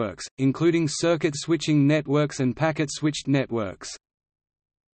networks, including circuit switching networks and packet-switched networks.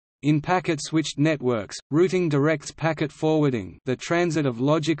 In packet-switched networks, routing directs packet forwarding, the transit of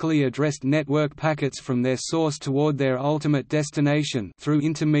logically addressed network packets from their source toward their ultimate destination through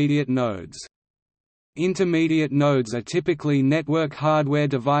intermediate nodes. Intermediate nodes are typically network hardware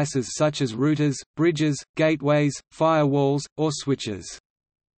devices such as routers, bridges, gateways, firewalls, or switches.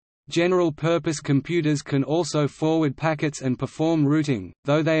 General-purpose computers can also forward packets and perform routing,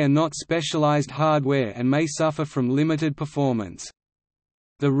 though they are not specialized hardware and may suffer from limited performance.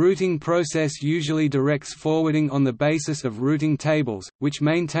 The routing process usually directs forwarding on the basis of routing tables, which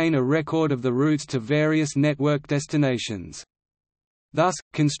maintain a record of the routes to various network destinations. Thus,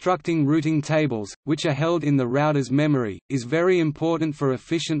 constructing routing tables, which are held in the router's memory, is very important for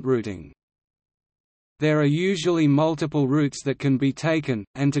efficient routing. There are usually multiple routes that can be taken,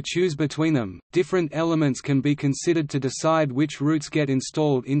 and to choose between them, different elements can be considered to decide which routes get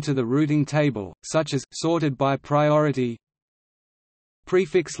installed into the routing table, such as sorted by priority,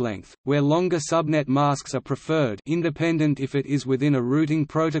 Prefix length, where longer subnet masks are preferred independent if it is within a routing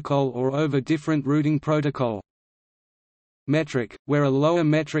protocol or over different routing protocol. Metric, where a lower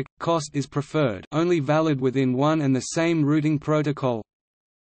metric cost is preferred only valid within one and the same routing protocol.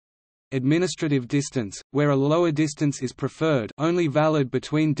 Administrative distance, where a lower distance is preferred only valid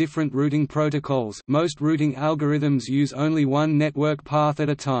between different routing protocols. Most routing algorithms use only one network path at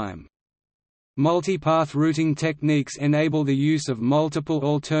a time. Multipath routing techniques enable the use of multiple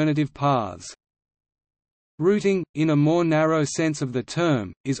alternative paths. Routing, in a more narrow sense of the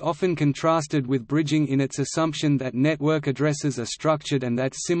term, is often contrasted with bridging in its assumption that network addresses are structured and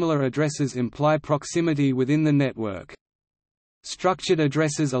that similar addresses imply proximity within the network. Structured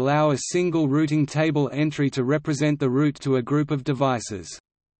addresses allow a single routing table entry to represent the route to a group of devices.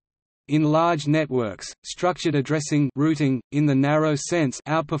 In large networks, structured addressing routing, in the narrow sense,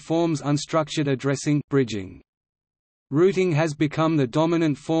 outperforms unstructured addressing bridging. Routing has become the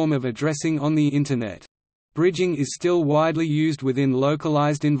dominant form of addressing on the Internet. Bridging is still widely used within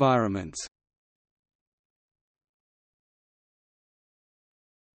localized environments.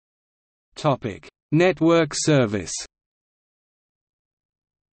 Network service.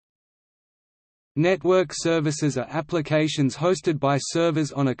 Network services are applications hosted by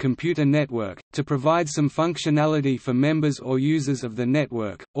servers on a computer network, to provide some functionality for members or users of the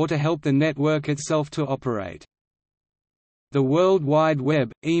network, or to help the network itself to operate. The World Wide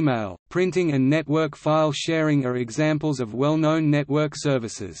Web, email, printing and network file sharing are examples of well-known network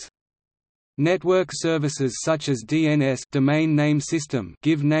services. Network services such as DNS domain name system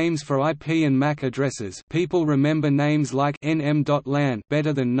give names for IP and MAC addresses. People remember names like nm.lan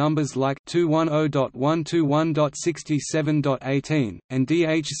better than numbers like 210.121.67.18, and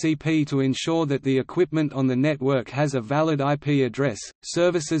DHCP to ensure that the equipment on the network has a valid IP address.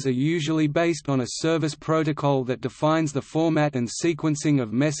 Services are usually based on a service protocol that defines the format and sequencing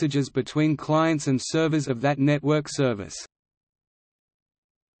of messages between clients and servers of that network service.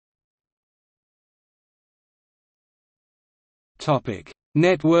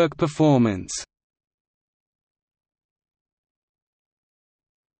 Network performance.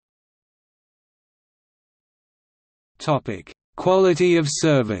 Quality of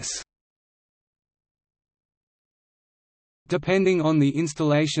service. Depending on the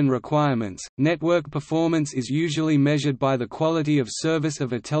installation requirements, network performance is usually measured by the quality of service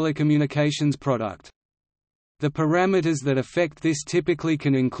of a telecommunications product. The parameters that affect this typically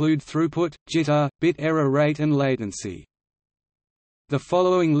can include throughput, jitter, bit error rate and latency. The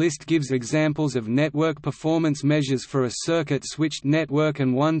following list gives examples of network performance measures for a circuit-switched network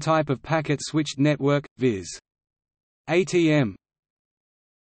and one type of packet-switched network, viz. ATM.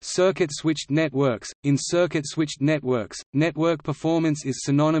 Circuit-switched networks. In circuit-switched networks, network performance is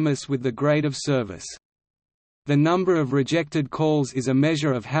synonymous with the grade of service. The number of rejected calls is a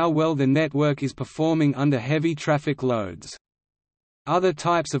measure of how well the network is performing under heavy traffic loads. Other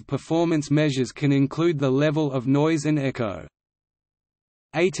types of performance measures can include the level of noise and echo.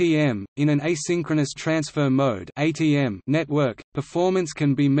 ATM, in an asynchronous transfer mode (ATM) network, performance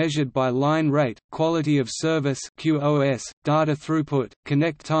can be measured by line rate, quality of service (QoS), data throughput,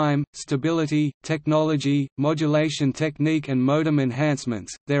 connect time, stability, technology, modulation technique and modem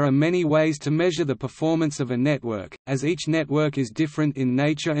enhancements. There are many ways to measure the performance of a network, as each network is different in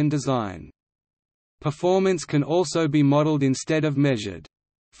nature and design. Performance can also be modeled instead of measured.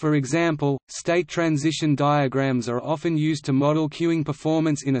 For example, state transition diagrams are often used to model queuing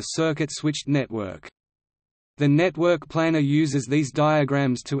performance in a circuit-switched network. The network planner uses these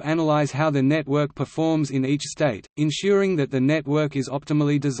diagrams to analyze how the network performs in each state, ensuring that the network is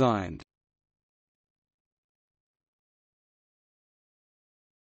optimally designed.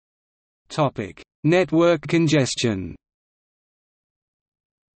 Network congestion.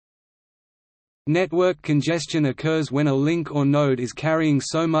 Network congestion occurs when a link or node is carrying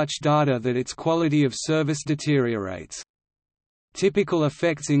so much data that its quality of service deteriorates. Typical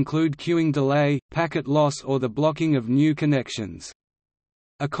effects include queuing delay, packet loss or the blocking of new connections.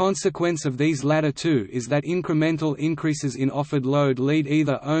 A consequence of these latter two is that incremental increases in offered load lead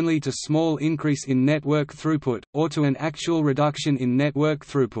either only to small increase in network throughput, or to an actual reduction in network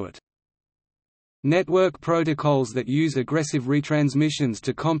throughput. Network protocols that use aggressive retransmissions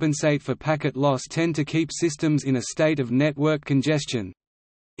to compensate for packet loss tend to keep systems in a state of network congestion,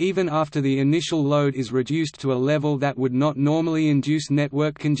 even after the initial load is reduced to a level that would not normally induce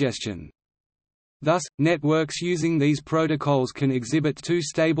network congestion. Thus, networks using these protocols can exhibit two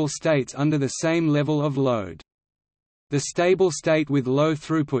stable states under the same level of load. The stable state with low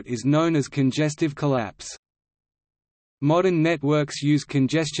throughput is known as congestive collapse. Modern networks use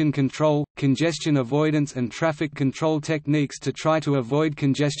congestion control, congestion avoidance and traffic control techniques to try to avoid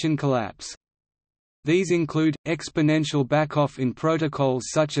congestion collapse. These include, exponential backoff in protocols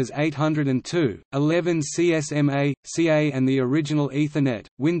such as 802.11 CA and the original Ethernet,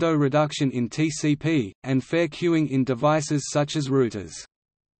 window reduction in TCP, and fair queuing in devices such as routers.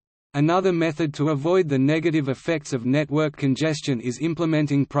 Another method to avoid the negative effects of network congestion is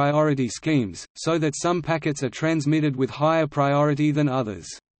implementing priority schemes, so that some packets are transmitted with higher priority than others.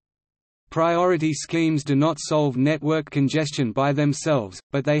 Priority schemes do not solve network congestion by themselves,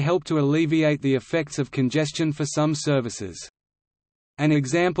 but they help to alleviate the effects of congestion for some services. An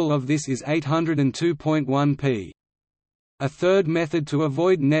example of this is 802.1p. A third method to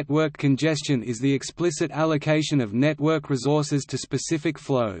avoid network congestion is the explicit allocation of network resources to specific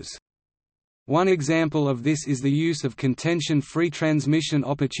flows. One example of this is the use of contention-free transmission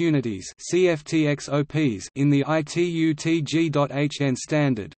opportunities (CFTXOPs) in the ITU-TG.HN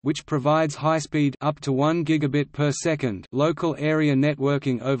standard, which provides high-speed up to 1 gigabit per second local area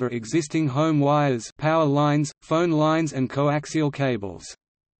networking over existing home wires, power lines, phone lines and coaxial cables.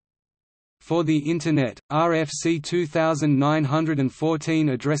 For the Internet, RFC 2914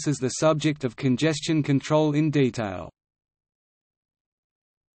 addresses the subject of congestion control in detail.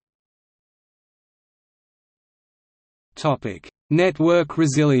 Network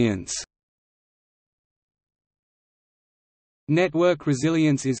resilience. Network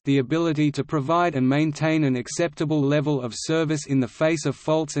resilience is the ability to provide and maintain an acceptable level of service in the face of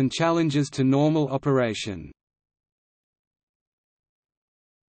faults and challenges to normal operation.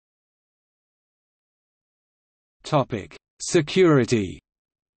 Security.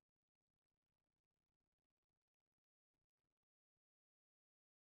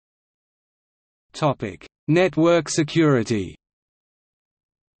 Network security.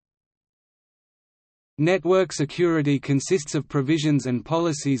 Network security consists of provisions and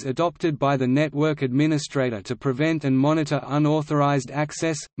policies adopted by the network administrator to prevent and monitor unauthorized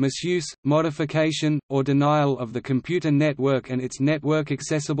access, misuse, modification, or denial of the computer network and its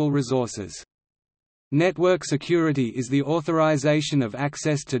network-accessible resources. Network security is the authorization of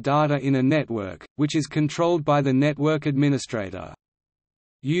access to data in a network, which is controlled by the network administrator.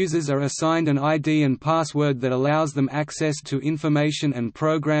 Users are assigned an ID and password that allows them access to information and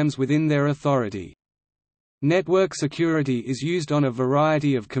programs within their authority. Network security is used on a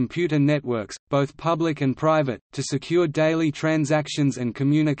variety of computer networks, both public and private, to secure daily transactions and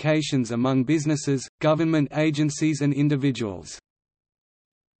communications among businesses, government agencies and individuals.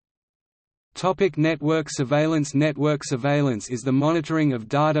 Network surveillance. Network surveillance is the monitoring of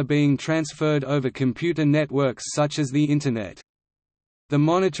data being transferred over computer networks such as the Internet. The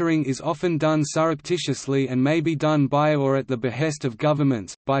monitoring is often done surreptitiously and may be done by or at the behest of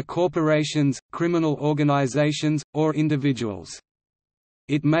governments, by corporations, criminal organizations, or individuals.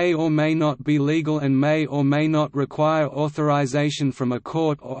 It may or may not be legal and may or may not require authorization from a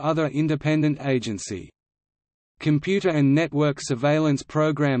court or other independent agency. Computer and network surveillance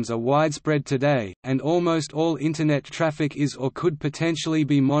programs are widespread today, and almost all Internet traffic is or could potentially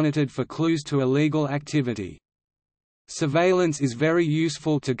be monitored for clues to illegal activity. Surveillance is very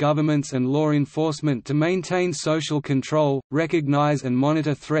useful to governments and law enforcement to maintain social control, recognize and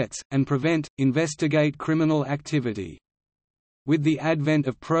monitor threats, and prevent, investigate criminal activity. With the advent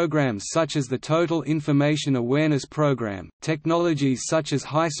of programs such as the Total Information Awareness Program, technologies such as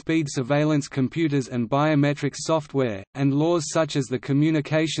high-speed surveillance computers and biometric software, and laws such as the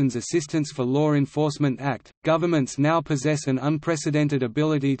Communications Assistance for Law Enforcement Act, governments now possess an unprecedented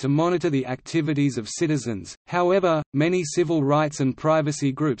ability to monitor the activities of citizens. However, many civil rights and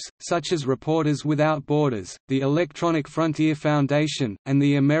privacy groups, such as Reporters Without Borders, the Electronic Frontier Foundation, and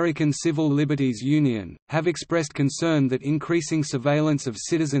the American Civil Liberties Union, have expressed concern that increasing surveillance of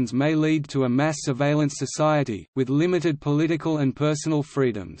citizens may lead to a mass surveillance society, with limited political and personal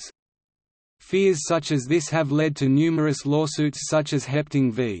freedoms. Fears such as this have led to numerous lawsuits such as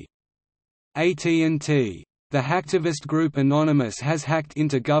Hepting v. AT&T. The hacktivist group Anonymous has hacked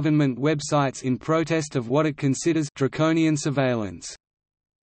into government websites in protest of what it considers draconian surveillance.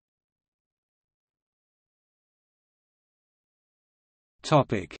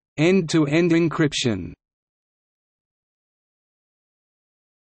 End-to-end encryption.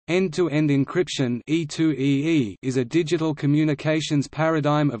 End-to-end encryption (E2EE) is a digital communications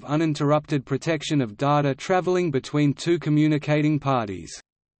paradigm of uninterrupted protection of data traveling between two communicating parties.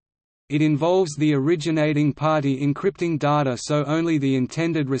 It involves the originating party encrypting data so only the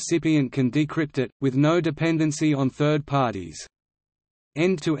intended recipient can decrypt it, with no dependency on third parties.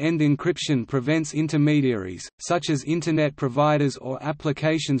 End-to-end encryption prevents intermediaries, such as Internet providers or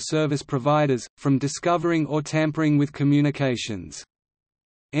application service providers, from discovering or tampering with communications.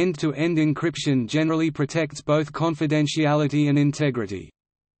 End-to-end encryption generally protects both confidentiality and integrity.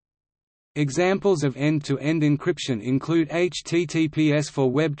 Examples of end-to-end encryption include HTTPS for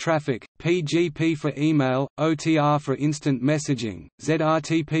web traffic, PGP for email, OTR for instant messaging,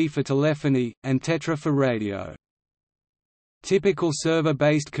 ZRTP for telephony, and Tetra for radio. Typical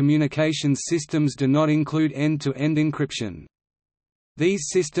server-based communications systems do not include end-to-end encryption. These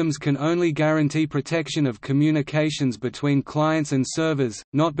systems can only guarantee protection of communications between clients and servers,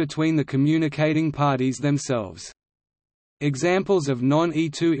 not between the communicating parties themselves. Examples of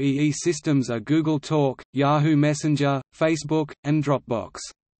non-E2EE systems are Google Talk, Yahoo Messenger, Facebook, and Dropbox.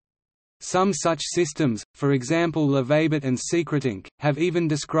 Some such systems, for example Levabit and SecretInc, have even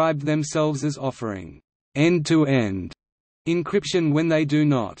described themselves as offering end-to-end encryption when they do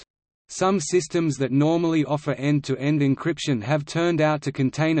not. Some systems that normally offer end-to-end encryption have turned out to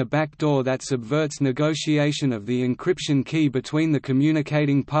contain a backdoor that subverts negotiation of the encryption key between the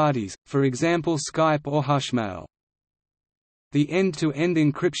communicating parties, for example Skype or Hushmail. The end-to-end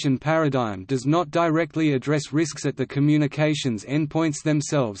encryption paradigm does not directly address risks at the communications endpoints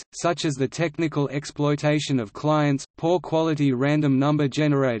themselves, such as the technical exploitation of clients, poor quality random number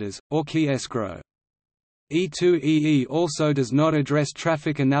generators, or key escrow. E2EE also does not address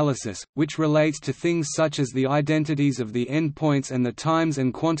traffic analysis, which relates to things such as the identities of the endpoints and the times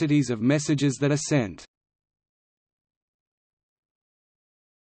and quantities of messages that are sent.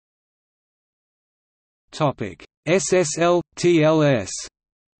 SSL, TLS.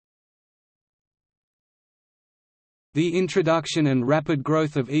 The introduction and rapid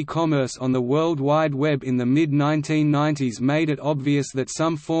growth of e-commerce on the World Wide Web in the mid-1990s made it obvious that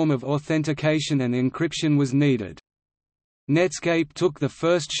some form of authentication and encryption was needed. Netscape took the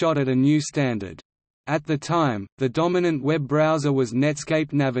first shot at a new standard. At the time, the dominant web browser was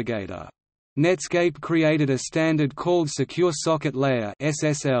Netscape Navigator. Netscape created a standard called Secure Socket Layer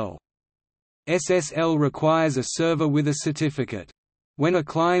 (SSL). SSL requires a server with a certificate. When a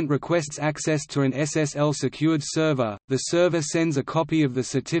client requests access to an SSL-secured server, the server sends a copy of the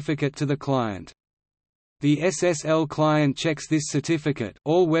certificate to the client. The SSL client checks this certificate.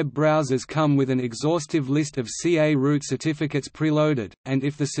 All web browsers come with an exhaustive list of CA root certificates preloaded, and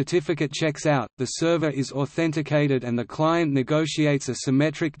if the certificate checks out, the server is authenticated and the client negotiates a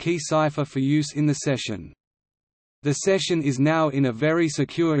symmetric key cipher for use in the session. The session is now in a very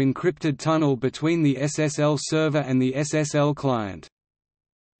secure encrypted tunnel between the SSL server and the SSL client.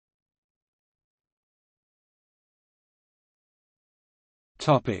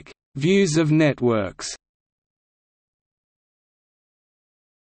 Views of networks.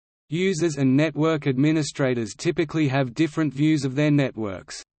 Users and network administrators typically have different views of their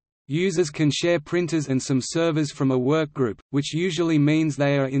networks. Users can share printers and some servers from a workgroup, which usually means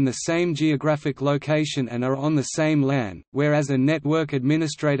they are in the same geographic location and are on the same LAN, whereas a network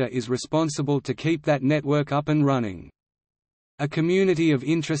administrator is responsible to keep that network up and running. A community of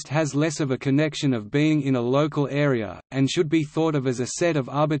interest has less of a connection of being in a local area, and should be thought of as a set of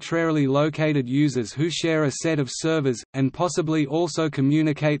arbitrarily located users who share a set of servers, and possibly also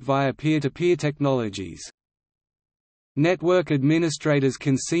communicate via peer-to-peer technologies. Network administrators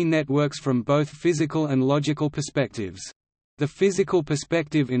can see networks from both physical and logical perspectives. The physical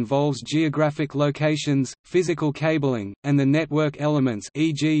perspective involves geographic locations, physical cabling, and the network elements,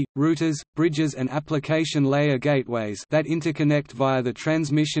 e.g., routers, bridges and application layer gateways that interconnect via the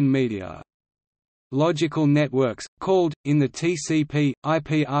transmission media. Logical networks, called, in the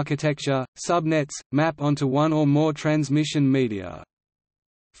TCP/IP architecture, subnets, map onto one or more transmission media.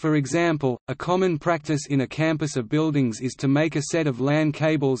 For example, a common practice in a campus of buildings is to make a set of LAN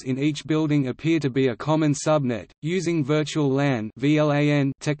cables in each building appear to be a common subnet, using virtual LAN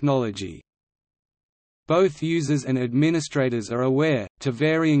 (VLAN) technology. Both users and administrators are aware, to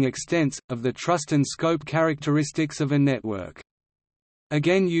varying extents, of the trust and scope characteristics of a network.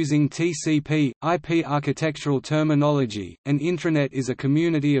 Again, using TCP/IP architectural terminology, an intranet is a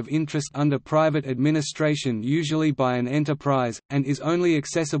community of interest under private administration, usually by an enterprise, and is only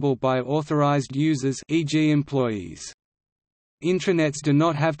accessible by authorized users, e.g. employees. Intranets do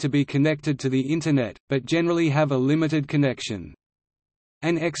not have to be connected to the Internet, but generally have a limited connection.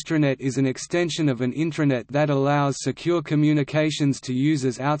 An extranet is an extension of an intranet that allows secure communications to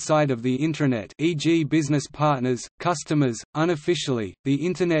users outside of the intranet, e.g. business partners, customers. Unofficially, the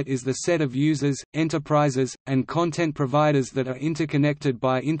Internet is the set of users, enterprises, and content providers that are interconnected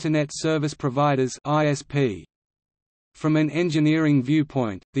by Internet Service Providers (ISP). From an engineering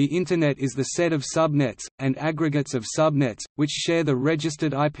viewpoint, the Internet is the set of subnets, and aggregates of subnets, which share the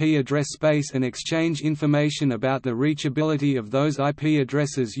registered IP address space and exchange information about the reachability of those IP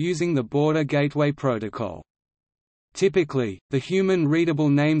addresses using the Border Gateway Protocol. Typically, the human-readable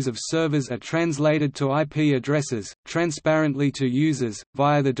names of servers are translated to IP addresses, transparently to users,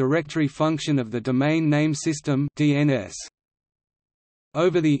 via the directory function of the Domain Name System (DNS).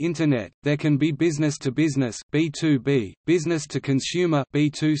 Over the Internet, there can be business-to-business (B2B), business-to-consumer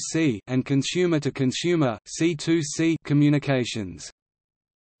 (B2C), and consumer-to-consumer (C2C) communications.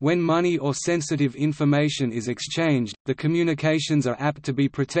 When money or sensitive information is exchanged, the communications are apt to be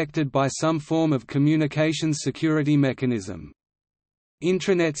protected by some form of communications security mechanism.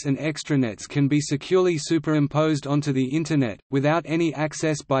 Intranets and extranets can be securely superimposed onto the Internet, without any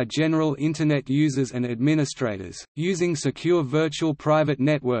access by general Internet users and administrators, using Secure Virtual Private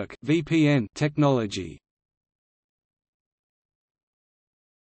Network (VPN) technology.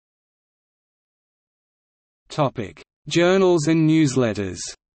 Journals and newsletters.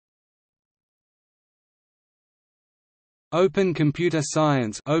 Open Computer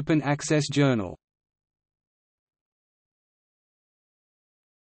Science Open Access Journal.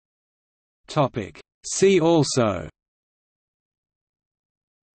 See also: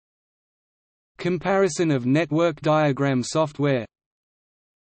 Comparison of network diagram software,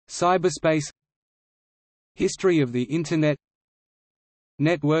 Cyberspace, History of the Internet,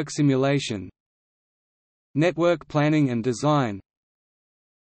 Network simulation, Network planning and design,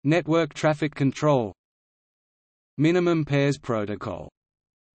 Network traffic control, Minimum pairs protocol.